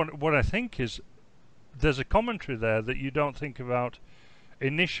 But what I think is there's a commentary there that you don't think about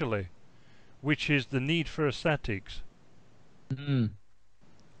initially, which is the need for aesthetics. Mm.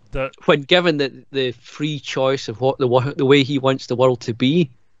 That When given the free choice of what the way he wants the world to be,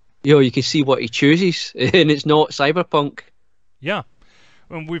 you can see what he chooses, and it's not cyberpunk. yeah,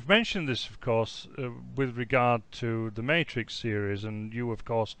 and we've mentioned this, of course, with regard to the Matrix series, and you, of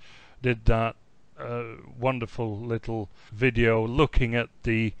course, did that wonderful little video looking at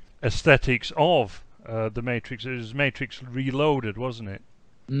the aesthetics of the Matrix. It was Matrix Reloaded, wasn't it?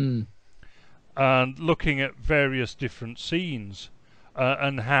 Mm. And looking at various different scenes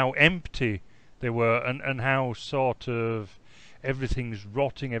and how empty they were, and how sort of everything's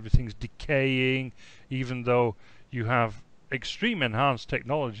rotting, everything's decaying, even though you have extreme enhanced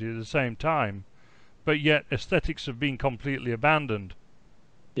technology at the same time, but yet aesthetics have been completely abandoned.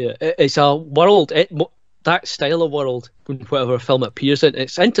 Yeah, it's a world. That style of world, whatever film it appears in,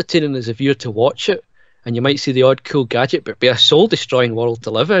 it's entertaining as a viewer to watch it, and you might see the odd cool gadget, but be a soul-destroying world to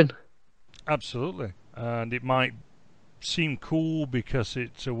live in. Absolutely. And it might seem cool because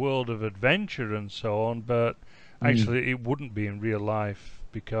it's a world of adventure and so on, but Mm. actually it wouldn't be in real life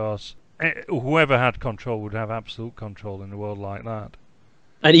because whoever had control would have absolute control in a world like that.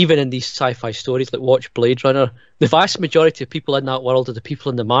 And even in these sci-fi stories, like watch Blade Runner, the vast majority of people in that world are the people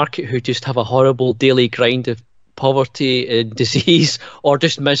in the market who just have a horrible daily grind of poverty and disease, or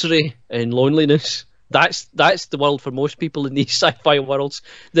just misery and loneliness. That's the world for most people in these sci-fi worlds.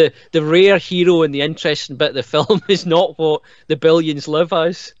 The rare hero and the interesting bit of the film is not what the billions live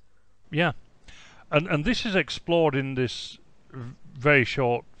as. Yeah, and this is explored in this very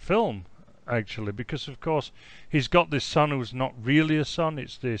short film, actually, because of course he's got this son who's not really a son.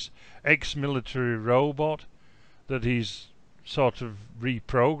 It's this ex-military robot that he's sort of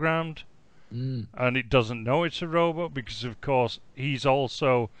reprogrammed, Mm. and it doesn't know it's a robot because of course he's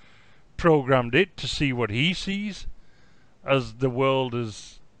also programmed it to see what he sees as the world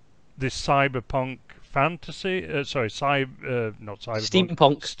as this cyberpunk fantasy. Not cyberpunk,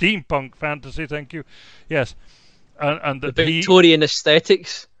 Steampunk, steampunk fantasy. Thank you. Yes, and the that he. Victorian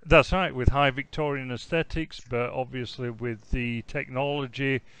aesthetics. That's right, with high Victorian aesthetics, but obviously with the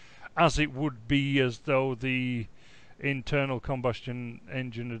technology as it would be as though the internal combustion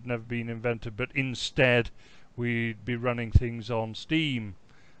engine had never been invented, but instead we'd be running things on steam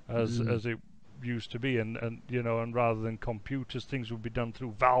Mm. as it used to be, and rather than computers, things would be done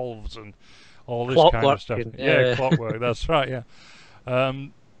through valves and all this kind of Clockwork. stuff. And, Yeah, clockwork. That's right. Yeah.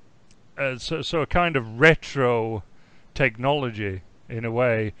 Um, so a kind of retro technology in a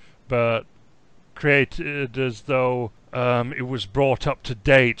way, but created as though it was brought up to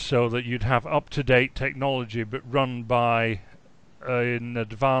date, so that you'd have up to date technology, but run by an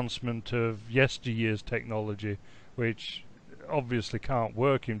advancement of yesteryear's technology, which obviously can't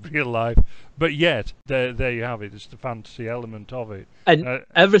work in real life. But yet, there you have it. It's the fantasy element of it. and Uh,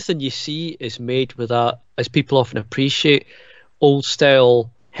 everything you see is made with that, as people often appreciate, old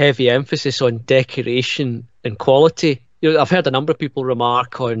style heavy emphasis on decoration and quality. I've heard a number of people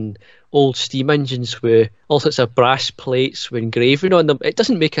remark on old steam engines with all sorts of brass plates with engraving on them. It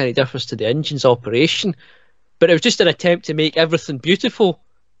doesn't make any difference to the engine's operation, but it was just an attempt to make everything beautiful.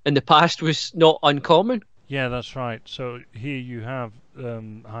 In the past was not uncommon. Yeah, that's right. So here you have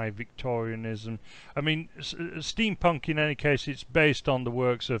high Victorianism. I mean, steampunk in any case, it's based on the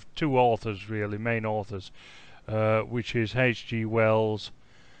works of two authors, really, main authors, which is H.G. Wells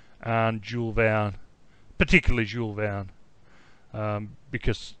and Jules Verne, particularly Jules Verne,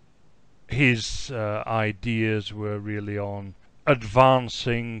 because his ideas were really on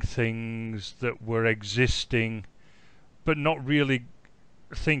advancing things that were existing, but not really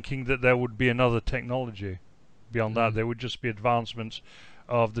thinking that there would be another technology beyond that. Mm. There would just be advancements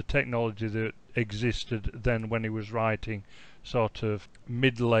of the technology that existed then when he was writing, sort of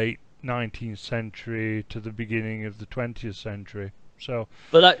mid-late 19th century to the beginning of the 20th century. So,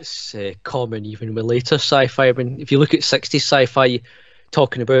 But that's common even with later sci-fi. I mean, if you look at 60s sci-fi,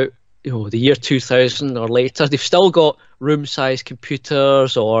 talking about the year 2000 or later, they've still got room-sized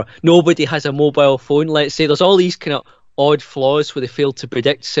computers, or nobody has a mobile phone. Let's say there's all these kind of odd flaws where they fail to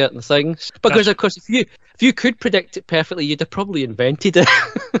predict certain things. Because that's of course, if you could predict it perfectly, you'd have probably invented it.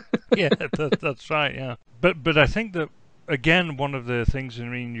 yeah, that's right. Yeah, but I think that again, one of the things, I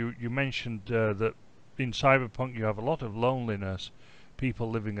mean, you mentioned that in cyberpunk you have a lot of loneliness,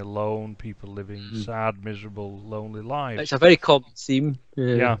 people living alone, people living Mm. sad, miserable, lonely lives. It's a very common theme.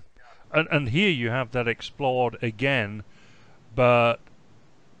 Yeah, and here you have that explored again, but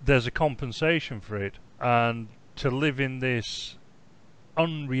there's a compensation for it, and to live in this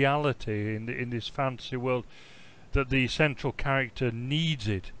unreality in this fantasy world, that the central character needs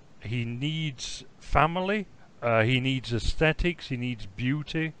it. He needs family, he needs aesthetics, he needs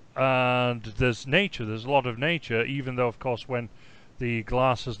beauty, and there's nature. There's a lot of nature, even though, of course, when the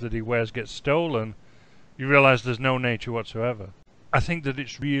glasses that he wears get stolen, you realize there's no nature whatsoever. I think that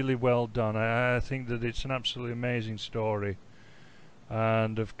it's really well done. I think that it's an absolutely amazing story.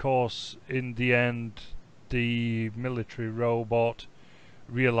 And of course, in the end, the military robot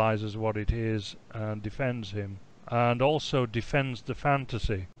realizes what it is and defends him. And also defends the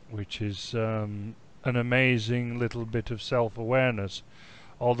fantasy, which is an amazing little bit of self-awareness.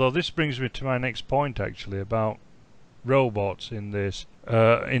 Although this brings me to my next point, actually, about robots in this,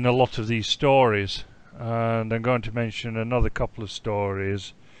 in a lot of these stories. And I'm going to mention another couple of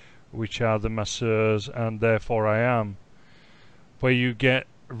stories, which are The Masseurs and Therefore I Am, where you get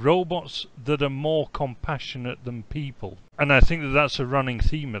robots that are more compassionate than people. And I think that that's a running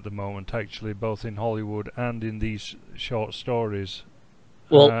theme at the moment, actually, both in Hollywood and in these short stories.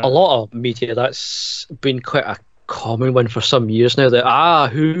 Well, a lot of media, that's been quite a common one for some years now, that,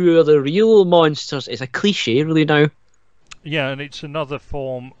 who are the real monsters? It's a cliche, really, now. Yeah, and it's another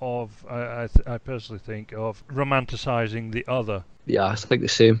form of, I personally think, of romanticizing the other. Yeah, I think the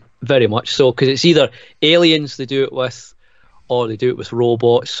same. Very much so, because it's either aliens they do it with, or they do it with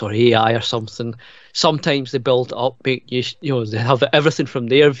robots or AI or something. Sometimes they build it up, they have everything from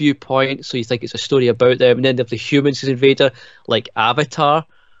their viewpoint, so you think it's a story about them, and then they have the humans as invader, like Avatar,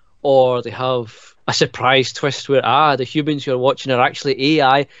 or they have a surprise twist where the humans you're watching are actually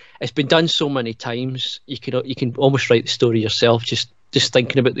AI. It's been done so many times, you can almost write the story yourself, just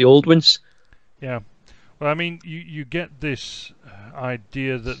thinking about the old ones. Yeah. Well, I mean, you get this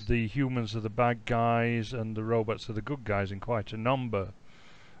idea that the humans are the bad guys and the robots are the good guys in quite a number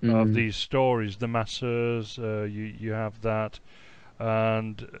of these stories. The Masseurs, you have that,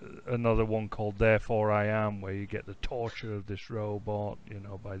 and another one called Therefore I Am, where you get the torture of this robot,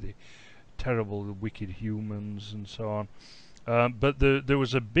 by the terrible, wicked humans and so on. But there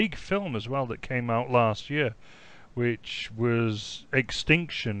was a big film as well that came out last year, which was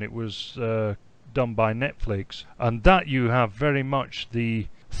Extinction. It was done by Netflix, and that you have very much the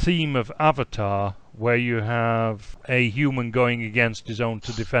theme of Avatar, where you have a human going against his own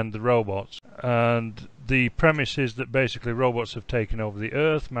to defend the robots. And the premise is that basically robots have taken over the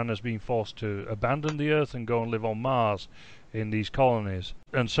Earth, man has been forced to abandon the Earth and go and live on Mars in these colonies.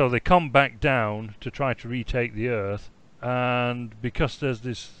 And so they come back down to try to retake the Earth, and because there's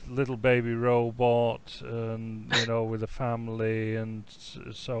this little baby robot and with a family and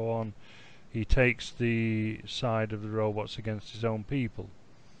so on, he takes the side of the robots against his own people.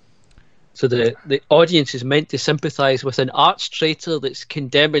 So the audience is meant to sympathise with an arch traitor that's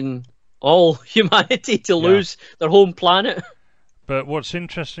condemning all humanity to lose their home planet. But what's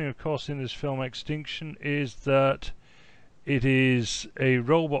interesting, of course, in this film Extinction is that it is a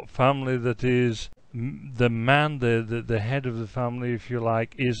robot family that is the man, the head of the family, if you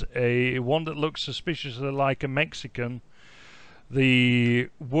like, is one that looks suspiciously like a Mexican. The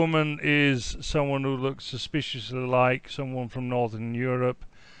woman is someone who looks suspiciously like someone from Northern Europe,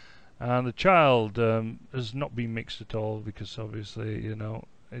 and the child has not been mixed at all, because obviously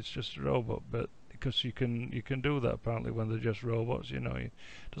it's just a robot. But because you can do that apparently when they're just robots, it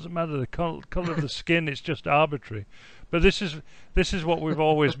doesn't matter the color of the skin, it's just arbitrary. But this is what we've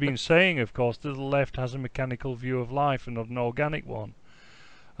always been saying, of course, that the left has a mechanical view of life and not an organic one,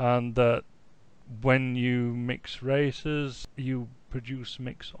 and that when you mix races, you produce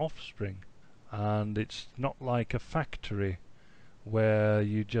mixed offspring, and it's not like a factory where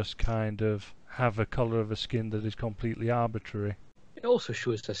you just kind of have a colour of a skin that is completely arbitrary. It also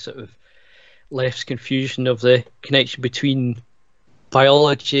shows this sort of left's confusion of the connection between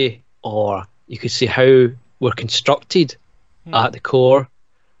biology, or you could say how we're constructed at the core,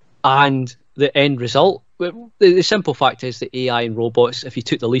 and the end result. The simple fact is that AI and robots, if you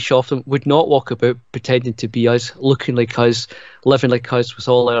took the leash off them, would not walk about pretending to be us, looking like us, living like us with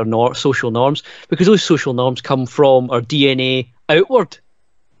all our social norms, because those social norms come from our DNA outward.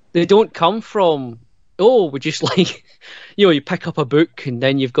 They don't come from, we just like, you pick up a book and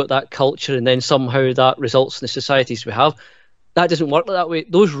then you've got that culture and then somehow that results in the societies we have. That doesn't work like that way.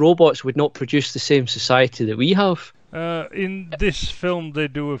 Those robots would not produce the same society that we have. In this film they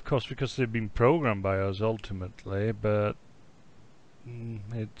do, of course, because they've been programmed by us ultimately, but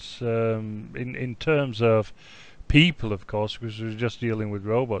it's in terms of people, of course, because we're just dealing with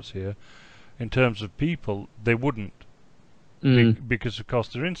robots here. In terms of people, they wouldn't, because of course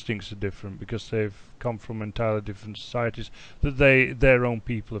their instincts are different, because they've come from entirely different societies that their own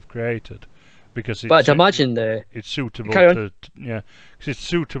people have created. because But I'd imagine it's suitable carry on. yeah, because it's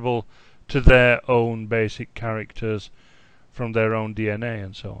suitable to their own basic characters from their own DNA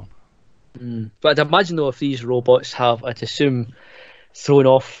and so on. But I'd imagine though, if these robots have, I'd assume, thrown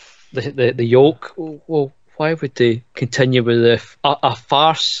off the yoke, well, why would they continue with a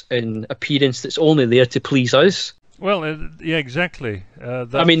farce in appearance that's only there to please us? Well, yeah, exactly.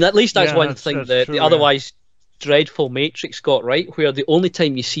 I mean, at least that's yeah, one thing that true, the otherwise dreadful Matrix got right, where the only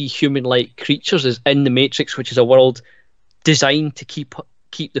time you see human-like creatures is in the Matrix, which is a world designed to keep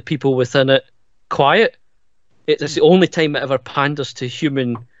the people within it quiet. It's the only time it ever panders to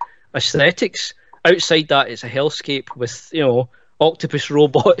human aesthetics. Outside that, it's a hellscape with, octopus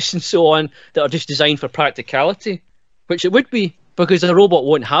robots and so on that are just designed for practicality, which it would be, because a robot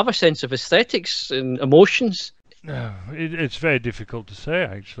won't have a sense of aesthetics and emotions. No, it's very difficult to say,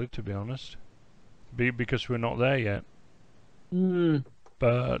 actually, to be honest, because we're not there yet.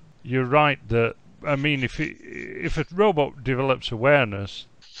 But you're right that, I mean, if a robot develops awareness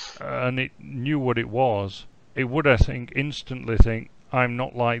and it knew what it was, it would, I think, instantly think, I'm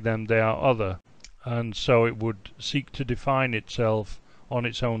not like them, they are other. And so it would seek to define itself on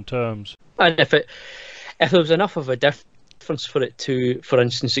its own terms. And if there was enough of a difference for it to, for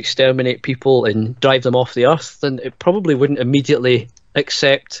instance, exterminate people and drive them off the earth, then it probably wouldn't immediately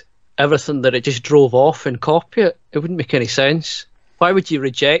accept everything that it just drove off and copy it. It wouldn't make any sense. Why would you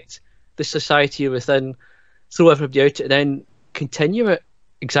reject the society within, throw everybody out, and then continue it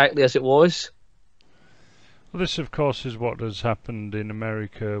exactly as it was? Well, this, of course, is what has happened in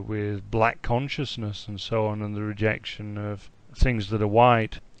America with black consciousness and so on, and the rejection of things that are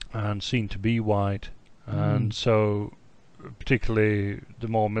white and seen to be white. And so, particularly the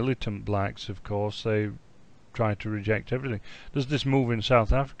more militant blacks, of course, they try to reject everything. There's this move in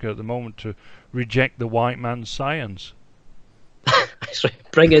South Africa at the moment to reject the white man's science. That's right.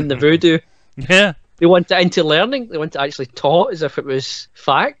 Bring in the voodoo. Yeah. They want it into learning. They want it actually taught as if it was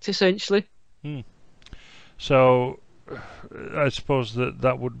fact, essentially. So I suppose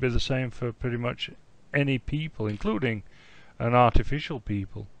that would be the same for pretty much any people, including an artificial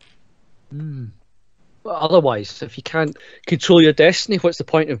people. But otherwise, if you can't control your destiny, what's the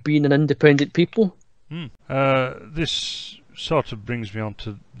point of being an independent people? This sort of brings me on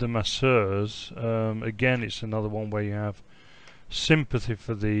to the masseurs. Again, it's another one where you have sympathy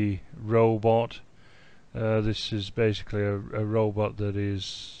for the robot. This is basically a robot that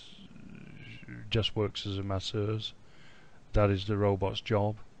just works as a masseuse. That is the robot's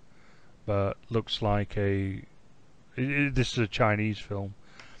job, but looks like this is a Chinese film,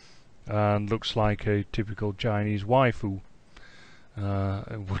 and looks like a typical Chinese waifu.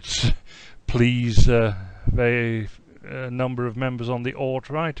 It would please a number of members on the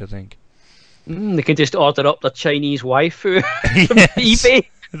alt-right, I think. They can just order up their Chinese waifu from Yes, eBay.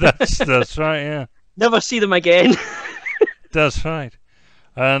 that's right, yeah. Never see them again. That's right.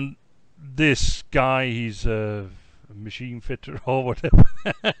 And this guy, he's a machine fitter or whatever.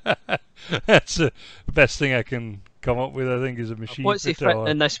 That's the best thing I can come up with, I think, is a machine What's he fitter. fitting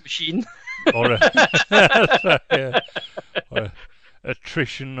in this machine? Or yeah. Or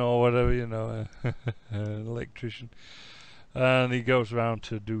electrician or whatever, an electrician. And he goes around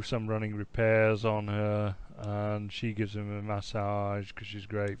to do some running repairs on her, and she gives him a massage because she's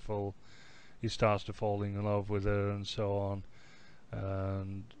grateful. He starts to fall in love with her and so on,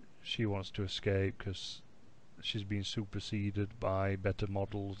 and she wants to escape because she's been superseded by better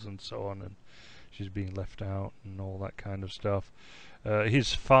models and so on, and she's being left out and all that kind of stuff.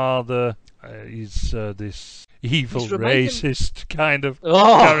 His father is this evil racist kind of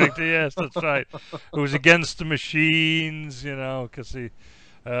character. Yes, that's right. Who's against the machines, because he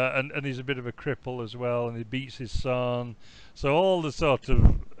and he's a bit of a cripple as well, and he beats his son. So all the sort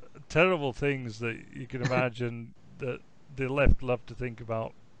of terrible things that you can imagine that the left love to think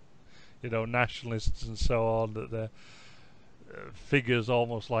about, nationalists and so on, that they're figures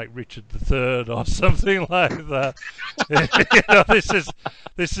almost like Richard III or something like that.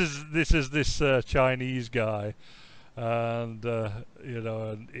 This is this Chinese guy, and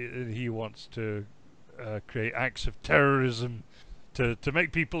and he wants to create acts of terrorism to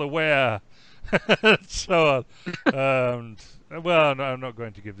make people aware, and so on. Well, no, I'm not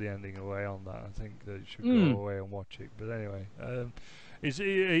going to give the ending away on that. I think that you should go away and watch it. But anyway,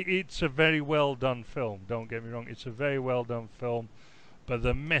 it's a very well done film. Don't get me wrong, it's a very well done film, but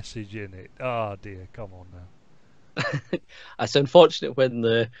the message in it, dear, come on now. It's unfortunate when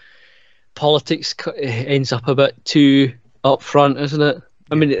the politics ends up a bit too up front, isn't it?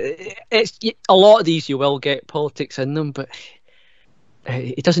 I mean, it's a lot of these you will get politics in them, but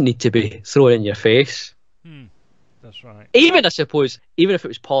it doesn't need to be thrown in your face. That's right. Even, I suppose, even if it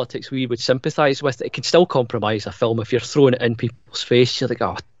was politics we would sympathise with, it can still compromise a film if you're throwing it in people's face. You're like,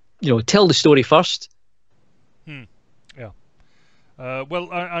 oh, tell the story first. Yeah.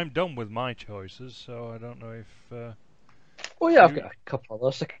 Well, I'm done with my choices, so I don't know if. Oh yeah, I've got a couple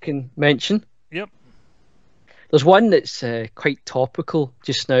others I can mention. Yep. There's one that's quite topical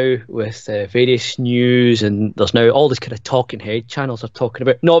just now with various news, and there's now all this kind of talking head channels are talking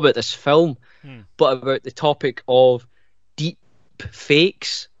about, not about this film, but about the topic of deep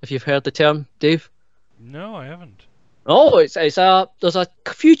fakes. If you've heard the term, Dave? No, I haven't. Oh, there's a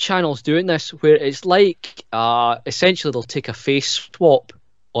few channels doing this where it's like essentially they'll take a face swap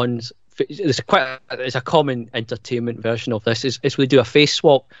on. It's a common entertainment version of this. Is where they do a face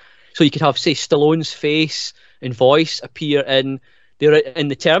swap, so you could have, say, Stallone's face and voice appear in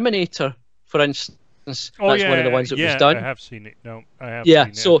the Terminator, for instance. Oh, That's one of the ones that was done. I have seen it. No, I have Yeah,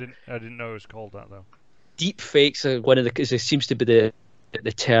 seen it. so I didn't know it was called that though. Deep fakes are one of the, because it seems to be the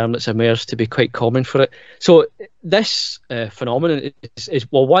term that's emerged to be quite common for it. So this phenomenon is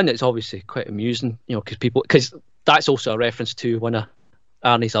well, one, it's obviously quite amusing, because that's also a reference to one of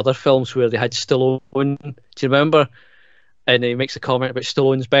Arnie's other films where they had Stallone. Do you remember? And he makes a comment about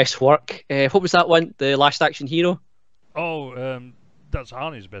Stallone's best work. What was that one? The Last Action Hero? Oh, that's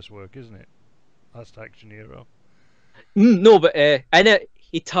Arnie's best work, isn't it? Last Action Hero. No, but in it,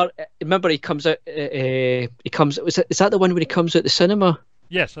 remember he comes out. Is that the one when he comes out the cinema?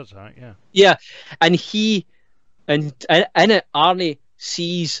 Yes, that's right. Yeah. Yeah, and in it, Arnie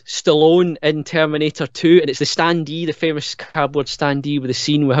sees Stallone in Terminator 2, and it's the standee, the famous cardboard standee with the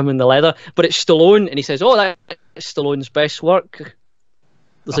scene with him in the leather. But it's Stallone, and he says, "Oh, that's Stallone's best work."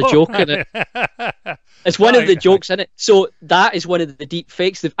 There's a joke in it. It's one of the jokes in it. So that is one of the deep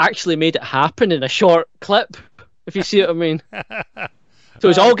fakes. They've actually made it happen in a short clip, if you see what I mean. So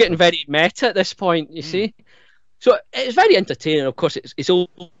it's all getting very meta at this point, you see. So it's very entertaining. Of course, it's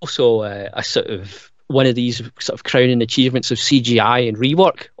also a sort of one of these sort of crowning achievements of CGI and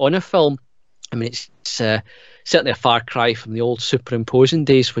rework on a film. I mean, it's certainly a far cry from the old superimposing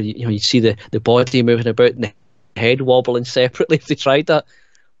days where you'd see the body moving about and the head wobbling separately if they tried that.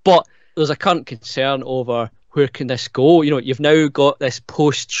 But there's a current concern over where can this go. You've now got this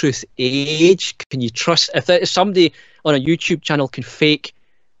post-truth age. Can you trust if somebody on a YouTube channel can fake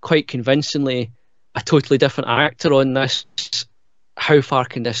quite convincingly a totally different actor on this? How far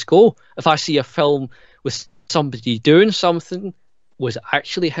can this go? If I see a film with somebody doing something, was it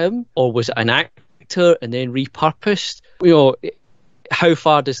actually him or was it an actor and then repurposed? How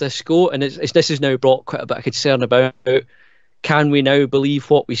far does this go? And this has now brought quite a bit of concern about, can we now believe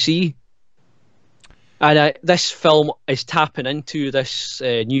what we see? And this film is tapping into this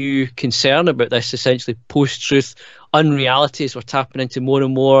new concern about this essentially post-truth unrealities. We're tapping into more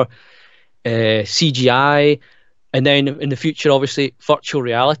and more CGI, and then in the future, obviously, virtual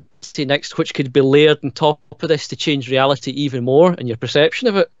reality next, which could be layered on top of this to change reality even more and your perception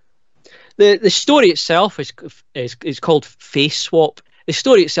of it. The story itself is called Face Swap. The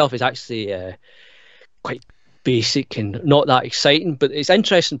story itself is actually quite basic and not that exciting, but it's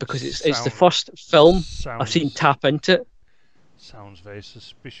interesting because it's the first film I've seen tap into it. Sounds very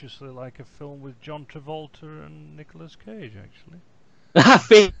suspiciously like a film with John Travolta and Nicolas Cage,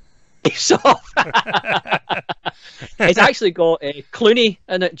 actually. Face Off. It's actually got Clooney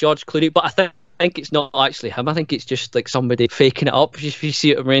in it, George Clooney, but I think it's not actually him. I think it's just like somebody faking it up, if you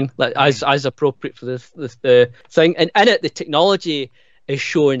see what I mean, like as appropriate for the thing. And in it, the technology is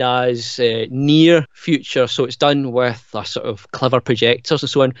shown as near future, so it's done with a sort of clever projectors and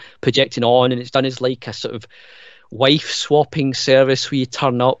so on, projecting on, and it's done as like a sort of wife swapping service where you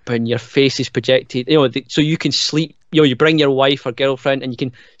turn up and your face is projected, so you can sleep, you bring your wife or girlfriend and you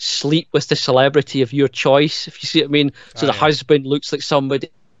can sleep with the celebrity of your choice, if you see what I mean. So the husband looks like somebody,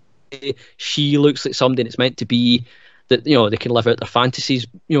 she looks like somebody, and it's meant to be that they can live out their fantasies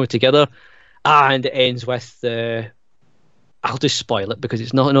together. And it ends with I'll just spoil it because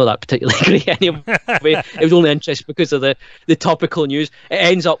it's not that particularly great anyway. It was only interesting because of the topical news. It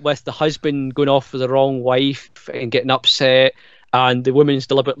ends up with the husband going off with the wrong wife and getting upset, and the woman's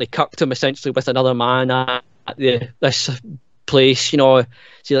deliberately cucked him essentially with another man at this place. So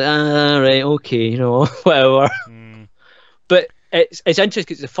you're like, right, okay, whatever. But it's interesting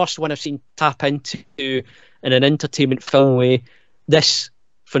because it's the first one I've seen tap into in an entertainment film way this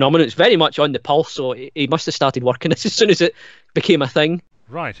phenomenon. It's very much on the pulse, so he must have started working this as soon as it became a thing.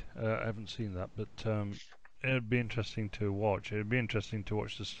 Right, I haven't seen that, but it'd be interesting to watch. It'd be interesting to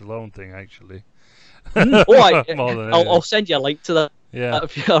watch the Stallone thing, actually. I'll send you a link to that,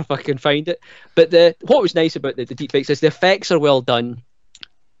 if I can find it. But what was nice about the deepfakes is the effects are well done.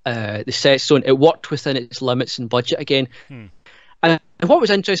 the set zone. It worked within its limits and budget again. And what was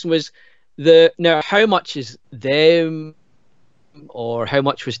interesting was now how much is them or how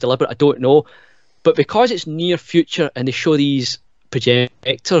much was deliberate, I don't know. But because it's near future and they show these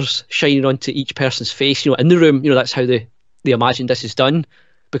projectors shining onto each person's face, in the room, that's how they imagine this is done.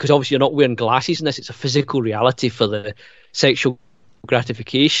 Because obviously you're not wearing glasses in this; it's a physical reality for the sexual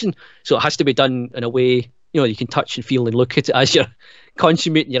gratification. So it has to be done in a way, you can touch and feel and look at it as you're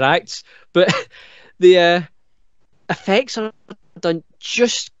consummating your acts. But the effects are done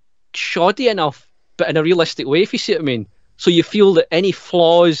just shoddy enough, but in a realistic way, if you see what I mean. So you feel that any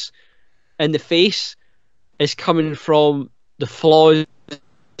flaws in the face is coming from the flaws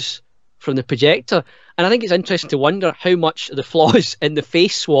from the projector. And I think it's interesting to wonder how much of the flaws in the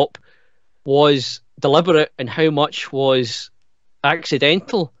face swap was deliberate and how much was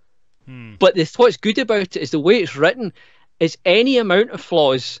accidental. But what's good about it is the way it's written is any amount of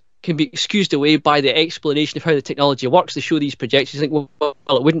flaws can be excused away by the explanation of how the technology works. They show these projections. You think, well,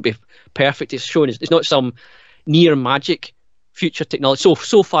 it wouldn't be perfect. It's shown. It's not some near magic future technology.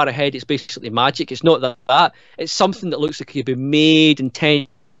 So far ahead, it's basically magic. It's not that. It's something that looks like it could be made in 10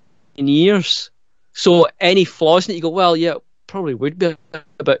 years. So any flaws in it, you go, well, yeah, it probably would be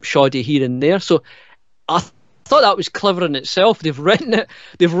a bit shoddy here and there. So I thought that was clever in itself. They've written it.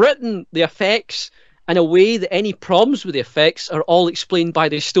 They've written the effects in a way that any problems with the effects are all explained by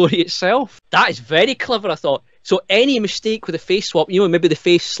the story itself. That is very clever, I thought. So any mistake with the face swap, maybe the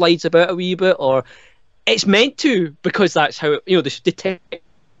face slides about a wee bit, or it's meant to, because that's how it, the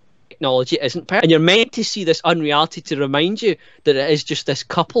technology isn't perfect. And you're meant to see this unreality to remind you that it is just this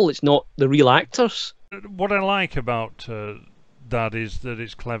couple, it's not the real actors. What I like about that is that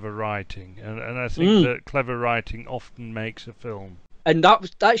it's clever writing, and I think that clever writing often makes a film. And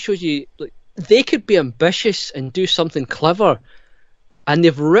that shows you, like, they could be ambitious and do something clever, and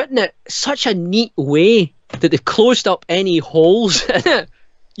they've written it such a neat way that they've closed up any holes in it.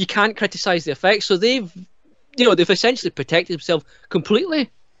 You can't criticize the effects, so they've essentially protected themselves completely.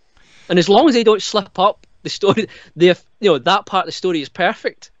 And as long as they don't slip up the story, that part of the story is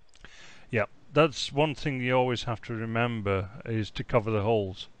perfect. Yeah, that's one thing you always have to remember, is to cover the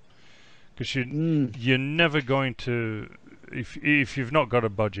holes, because you're never going to, if you've not got a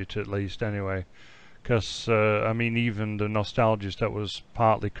budget, at least anyway, because even the Nostalgist, that was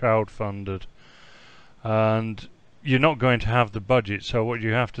partly crowdfunded, and you're not going to have the budget. So what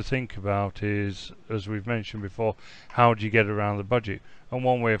you have to think about is, as we've mentioned before, how do you get around the budget? And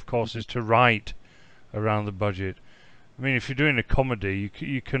one way, of course, is to write around the budget. I mean, if you're doing a comedy,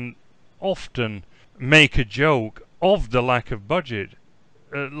 you can often make a joke of the lack of budget.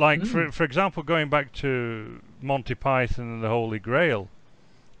 For example, going back to Monty Python and the Holy Grail,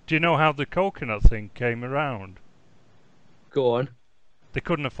 do you know how the coconut thing came around? Go on. They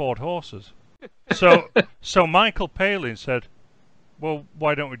couldn't afford horses. So Michael Palin said, well,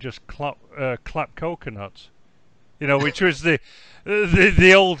 why don't we just clap coconuts? Which was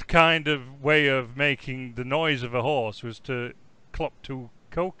the old kind of way of making the noise of a horse, was to clap two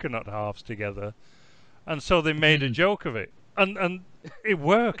coconut halves together. And so they made a joke of it. And it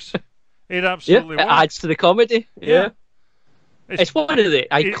works. It absolutely works. It adds to the comedy. Yeah. It's one of the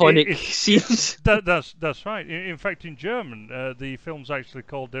iconic scenes. That's right. In fact, in German, the film's actually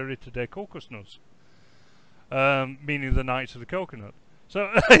called Der Ritter der Kokosnuss, meaning the Knights of the Coconut. So,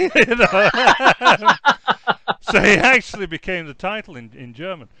 so it actually became the title in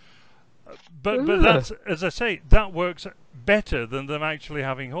German. But that's, as I say, that works better than them actually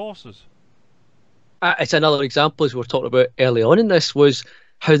having horses. It's another example, as we were talking about early on in this, was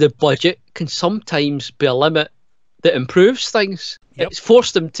how the budget can sometimes be a limit that improves things. Yep. It's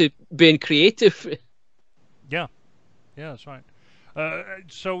forced them to being creative. Yeah, that's right.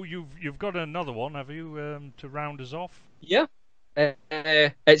 So you've got another one, have you, to round us off? Yeah.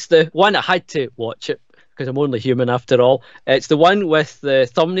 It's the one I had to watch it because I'm only human after all. It's the one with the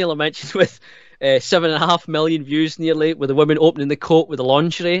thumbnail I mentioned with 7.5 million views nearly, with the woman opening the coat with the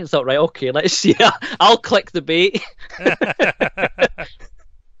lingerie. I thought, right, okay, let's see. I'll click the bait.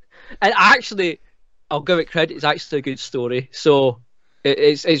 And actually, I'll give it credit, it's actually a good story. So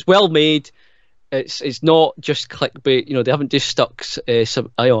it's well made. It's not just clickbait. They haven't just stuck a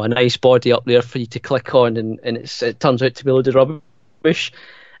nice body up there for you to click on, and it turns out to be a load of rubbish.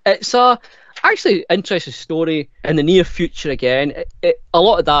 It's actually interesting story in the near future. Again, a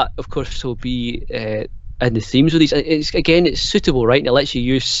lot of that, of course, will be in the themes of these. It's suitable, right? And it lets you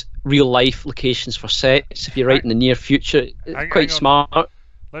use real life locations for sets if you write in the near future. It's quite smart.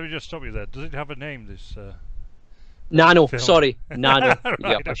 Let me just stop you there. Does it have a name, this Nano, film? sorry. Nano. Right,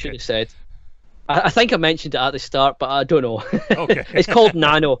 Yeah, okay. I should have said. I think I mentioned it at the start, but I don't know. Okay. It's called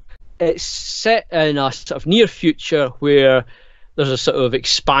Nano. It's set in a sort of near future where there's a sort of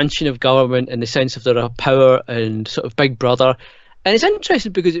expansion of government in the sense of there are power and sort of Big Brother. And it's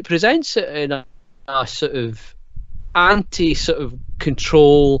interesting because it presents it in a sort of anti sort of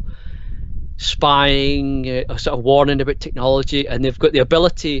control, spying, a sort of warning about technology, and they've got the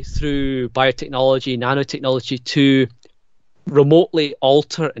ability through biotechnology, nanotechnology to remotely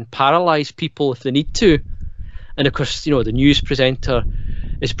alter and paralyze people if they need to. And of course, the news presenter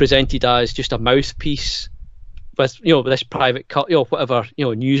is presented as just a mouthpiece with, with this private cut, whatever,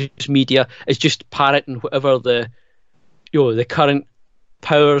 news media is just parroting whatever the current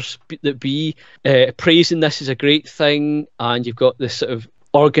powers that be, praising this as a great thing. And you've got this sort of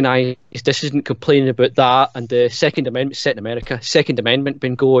organised dissident complaining about that, and the Second Amendment set in America, Second Amendment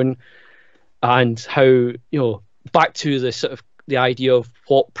been going, and how, back to the sort of the idea of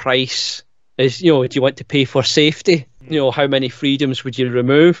what price is, do you want to pay for safety? How many freedoms would you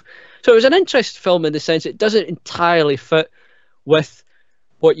remove? So it was an interesting film in the sense it doesn't entirely fit with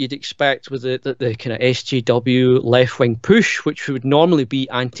what you'd expect with the kind of SJW left-wing push, which would normally be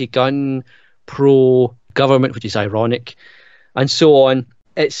anti-gun, pro-government, which is ironic, and so on.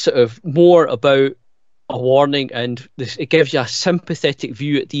 It's sort of more about a warning, and it gives you a sympathetic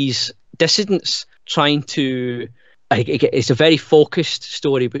view at these dissidents trying to... It's a very focused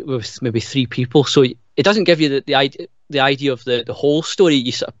story with maybe 3 people, so it doesn't give you the idea of the whole story.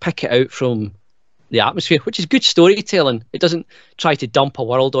 You sort of pick it out from the atmosphere, which is good storytelling. It doesn't try to dump a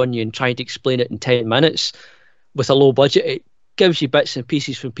world on you and try to explain it in 10 minutes with a low budget. It gives you bits and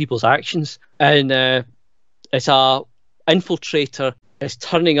pieces from people's actions. And it's a infiltrator is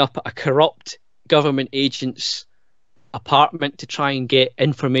turning up at a corrupt government agent's apartment to try and get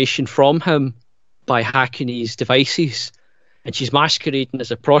information from him by hacking his devices. And she's masquerading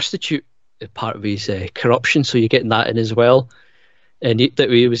as a prostitute, part of his corruption, so you're getting that in as well. And that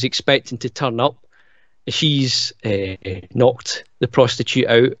he was expecting to turn up. She's knocked the prostitute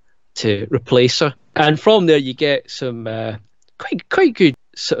out to replace her. And from there you get some quite good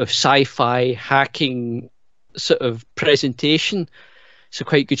sort of sci-fi hacking sort of presentation. So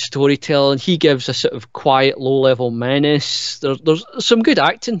quite good storytelling. He gives a sort of quiet, low-level menace. There's some good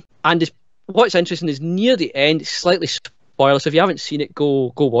acting. And what's interesting is near the end, it's slightly spoilers. If you haven't seen it,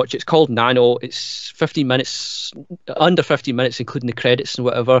 go watch it. It's called Nano. It's 15 minutes, under 15 minutes, including the credits and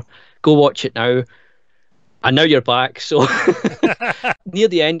whatever. Go watch it now. And now you're back. So near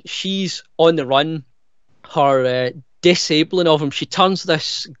the end, she's on the run. Her disabling of him, she turns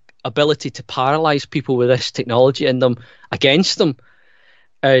this ability to paralyze people with this technology in them against them.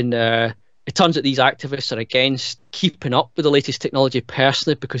 And it turns out these activists are against keeping up with the latest technology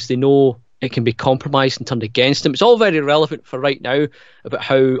personally because they know it can be compromised and turned against them. It's all very relevant for right now about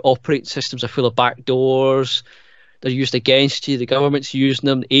how operating systems are full of backdoors. They're used against you. The government's using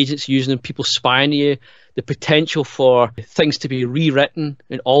them. The agents using them. People spying on you. The potential for things to be rewritten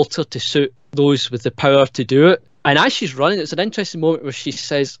and altered to suit those with the power to do it. And as she's running, it's an interesting moment where she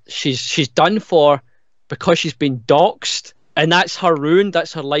says she's done for because she's been doxxed. And that's her ruined.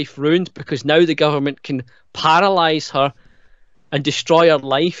 That's her life ruined because now the government can paralyze her and destroy her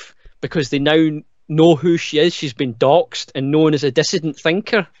life because they now know who she is. She's been doxxed and known as a dissident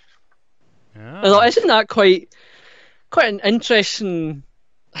thinker. Yeah. I thought, isn't that quite an interesting...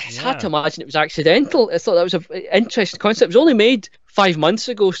 It's hard to imagine it was accidental. I thought that was an interesting concept. It was only made 5 months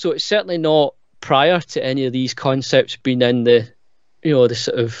ago, so it's certainly not prior to any of these concepts being in the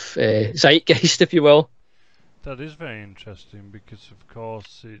sort of zeitgeist, if you will. That is very interesting because, of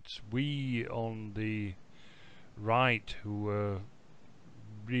course, it's we on the right who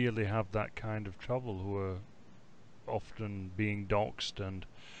really have that kind of trouble, who are often being doxxed, and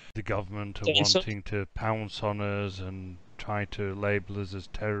the government are wanting to pounce on us and try to label us as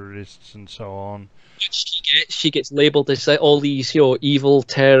terrorists and so on. She gets labelled as all these, evil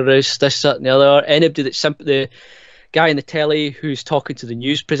terrorists, this, that, and the other. Anybody that's the guy in the telly who's talking to the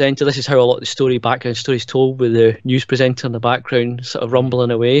news presenter. This is how a lot of the background story is told, with the news presenter in the background sort of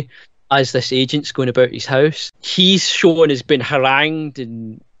rumbling away as this agent's going about his house. He's shown as been harangued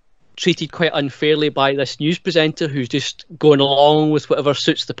and treated quite unfairly by this news presenter who's just going along with whatever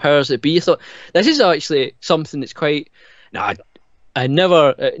suits the powers that be. I thought, this is actually something that's quite... I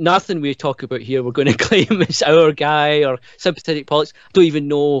never... nothing we talk about here we're going to claim is our guy or sympathetic politics. I don't even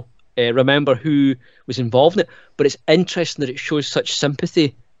know... remember who was involved in it, but it's interesting that it shows such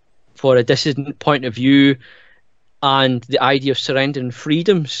sympathy for a dissident point of view and the idea of surrendering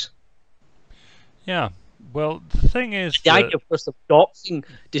freedoms. Yeah, well, the thing is, the idea, of course, of doxing,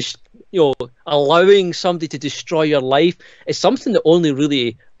 allowing somebody to destroy your life is something that only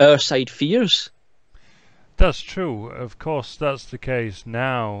really our side fears. That's true. Of course, that's the case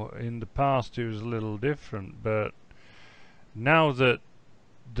now. In the past, it was a little different, but now that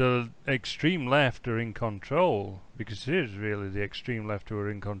the extreme left are in control, because it is really the extreme left who are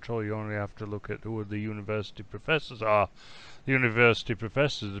in control. You only have to look at who the university professors are. The university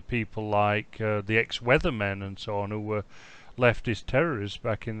professors are people like the ex-weathermen and so on, who were leftist terrorists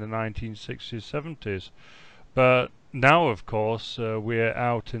back in the 1960s, 70s. But now, of course, we're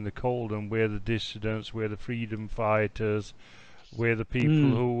out in the cold, and we're the dissidents, we're the freedom fighters, we're the people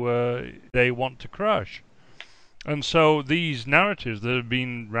who they want to crush. And so these narratives that have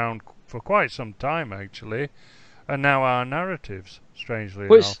been around for quite some time, actually, are now our narratives, strangely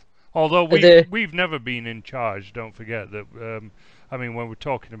What's enough. Although the we've never been in charge, don't forget that. I mean, when we're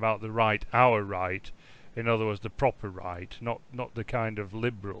talking about the right, our right, in other words, the proper right, not the kind of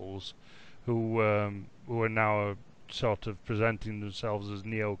liberals who are now sort of presenting themselves as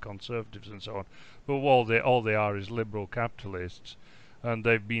neoconservatives and so on. But all they are is liberal capitalists, and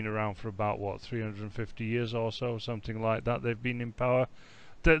they've been around for about what 350 years or so, something like that. They've been in power.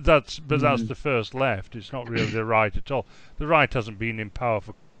 That's the first left. It's not really the right at all. The right hasn't been in power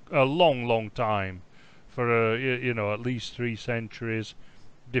for a long, long time, for at least 3 centuries.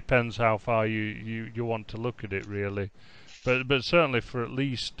 Depends how far you want to look at it, really. But certainly for at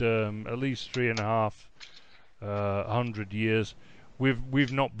least 3.5 hundred years,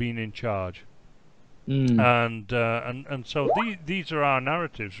 we've not been in charge. And so these are our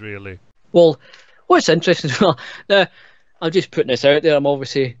narratives, really. Well, what's interesting, now, I'm just putting this out there, I'm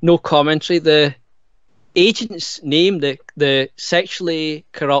obviously no commentary. The agent's name, the sexually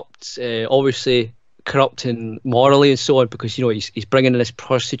corrupt, obviously corrupting morally and so on, because he's bringing in his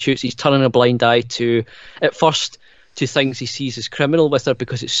prostitutes, he's turning a blind eye to, at first, to things he sees as criminal with her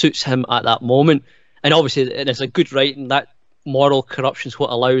because it suits him at that moment. And obviously, and it's a good writing, that moral corruption is what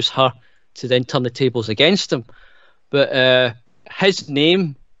allows her to then turn the tables against him. But his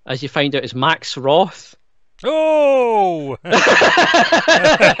name, as you find out, is Max Roth. Oh!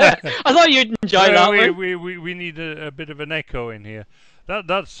 I thought you'd enjoy that one. We need a bit of an echo in here.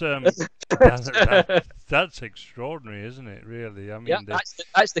 That's that's extraordinary, isn't it? Really, I mean, yeah,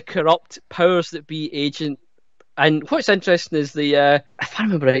 that's the corrupt powers that be agent. And what's interesting is if I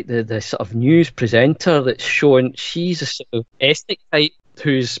remember right, the sort of news presenter that's showing, she's a sort of ethnic type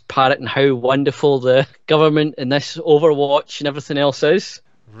who's parroting how wonderful the government and this Overwatch and everything else is.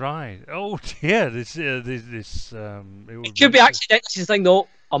 Right. Oh, yeah. This. It could be accidental. This is the thing, though.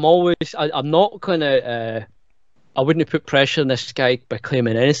 I'm not gonna. I wouldn't put pressure on this guy by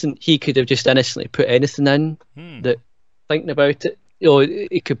claiming innocent. He could have just innocently put anything in that. Thinking about it,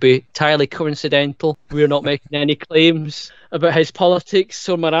 it could be entirely coincidental. We're not making any claims about his politics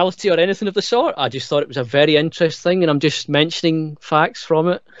or morality or anything of the sort. I just thought it was a very interesting, and I'm just mentioning facts from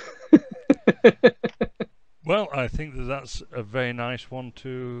it. Well, I think that's a very nice one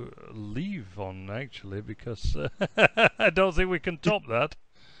to leave on, actually, because I don't think we can top that.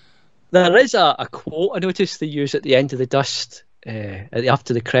 There is a quote I noticed they use at the end of the dust,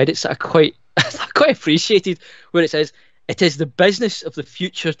 after the credits, that I quite appreciated, where it says, "It is the business of the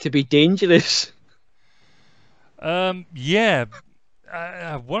future to be dangerous." Yeah,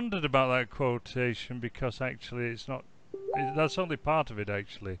 I wondered about that quotation, because actually it's not. That's only part of it,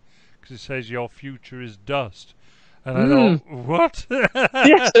 actually. Because it says your future is dust, and I thought, what?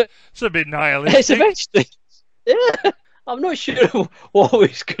 Yes, it's a bit nihilistic. It's eventually, yeah. I'm not sure what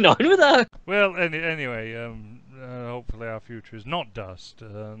was going on with that. Well, anyway, hopefully our future is not dust,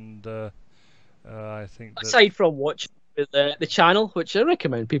 and I think that, aside from watching the channel, which I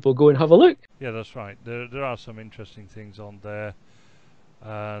recommend people go and have a look. Yeah, that's right. There are some interesting things on there,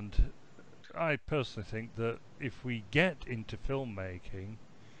 and I personally think that if we get into filmmaking,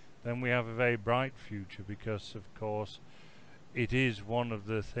 then we have a very bright future, because of course it is one of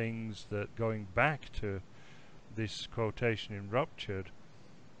the things that, going back to this quotation in Ruptured,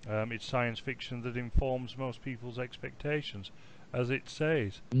 it's science fiction that informs most people's expectations, as it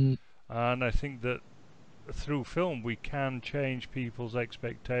says. And I think that through film we can change people's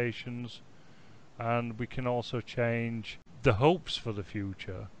expectations, and we can also change the hopes for the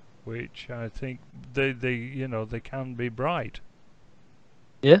future, which I think they can be bright.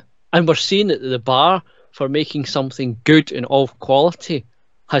 Yeah, and we're seeing that the bar for making something good and of quality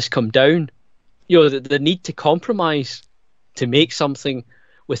has come down. The need to compromise to make something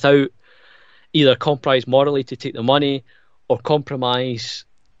without either compromise morally to take the money, or compromise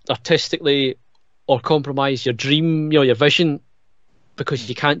artistically, or compromise your dream, your vision, because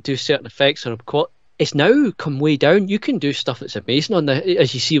you can't do certain effects or it's now come way down. You can do stuff that's amazing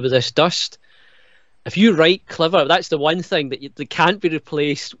as you see with this dust. If you write clever, that's the one thing that can't be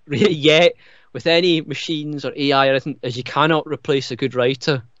replaced yet with any machines or AI or anything is you cannot replace a good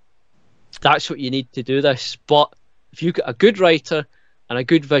writer. That's what you need to do this. But if you got a good writer and a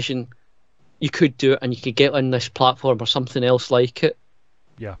good vision, you could do it, and you could get on this platform or something else like it.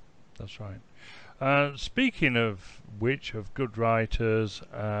 Yeah, that's right. Speaking of which, of good writers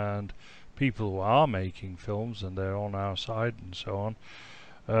and people who are making films and they're on our side and so on,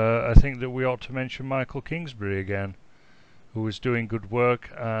 I think that we ought to mention Michael Kingsbury again, who is doing good work,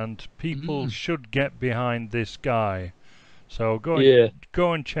 and people should get behind this guy. So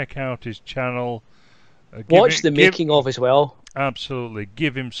go and check out his channel. Watch the making of as well. Absolutely,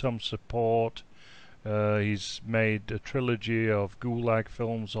 give him some support. He's made a trilogy of Gulag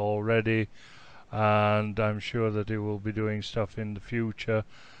films already, and I'm sure that he will be doing stuff in the future.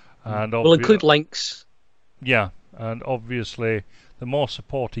 And we'll include links. Yeah, and obviously the more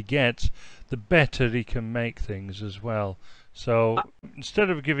support he gets, the better he can make things as well. So instead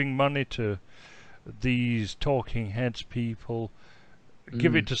of giving money to these talking heads people,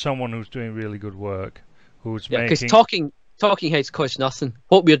 give it to someone who's doing really good work, who's making... because talking heads cost nothing.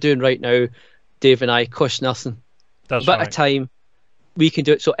 What we're doing right now, Dave and I, costs nothing. That's a bit right. of time, we can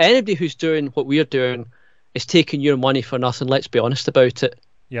do it. So anybody who's doing what we're doing is taking your money for nothing. Let's be honest about it.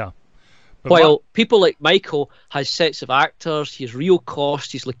 Yeah. While people like Michael has sets of actors, his real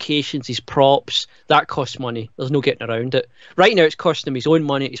costs, his locations, his props, that costs money. There's no getting around it. Right now it's costing him his own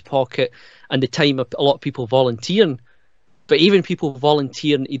money, his pocket, and the time of a lot of people volunteering. But even people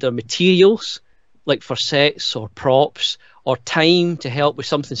volunteering either materials, like for sets or props, or time to help with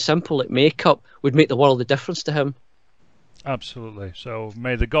something simple like makeup would make the world of difference to him. Absolutely. So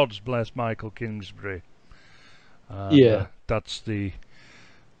may the gods bless Michael Kingsbury. That's the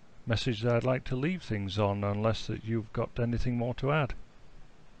message that I'd like to leave things on, unless that you've got anything more to add.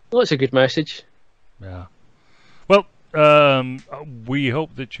 Well, that's a good message. Yeah. Well, we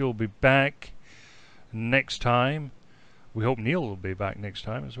hope that you'll be back next time. We hope Neil will be back next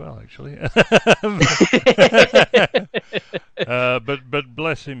time as well, actually. But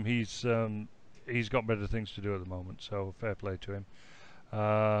bless him, he's got better things to do at the moment, so fair play to him.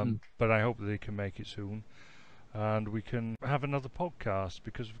 But I hope that he can make it soon, and we can have another podcast,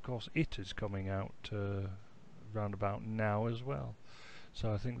 because of course it is coming out round about now as well.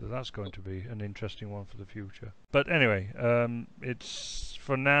 So I think that that's going to be an interesting one for the future. But anyway, it's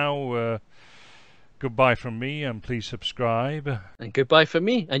for now. Goodbye from me, and please subscribe. And goodbye from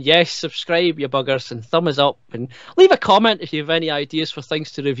me. And yes, subscribe, you buggers, and thumb us up, and leave a comment if you have any ideas for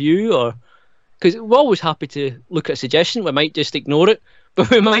things to review, or because we're always happy to look at a suggestion. We might just ignore it,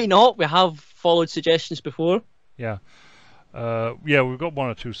 but we might not. We have followed suggestions before. Yeah. We've got one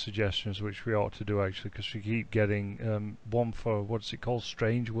or two suggestions which we ought to do, actually, because we keep getting one for, what's it called,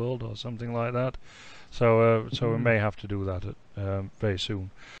 Strange World or something like that. So we may have to do that very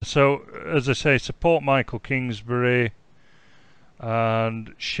soon. So, as I say, support Michael Kingsbury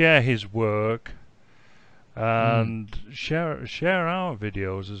and share his work, and share our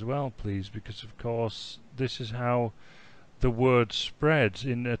videos as well, please, because of course this is how the word spreads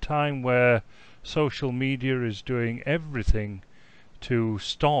in a time where social media is doing everything to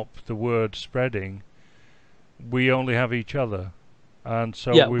stop the word spreading. We only have each other, and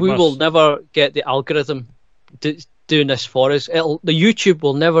so we will never get the algorithm doing this for us. The YouTube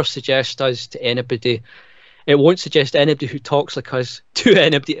will never suggest us to anybody. It won't suggest anybody who talks like us to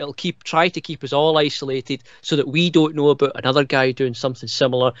anybody. It'll try to keep us all isolated so that we don't know about another guy doing something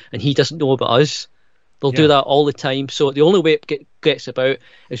similar and he doesn't know about us. They'll do that all the time. So the only way it gets about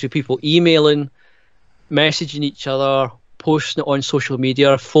is with people emailing, messaging each other, posting it on social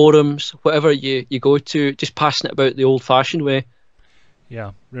media, forums, whatever you go to, just passing it about the old-fashioned way.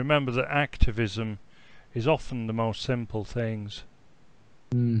 Yeah, remember that activism is often the most simple things.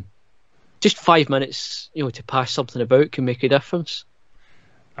 Just 5 minutes, to pass something about can make a difference.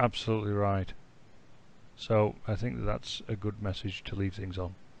 Absolutely right. So I think that's a good message to leave things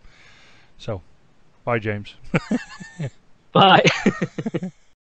on. So, bye, James. Bye.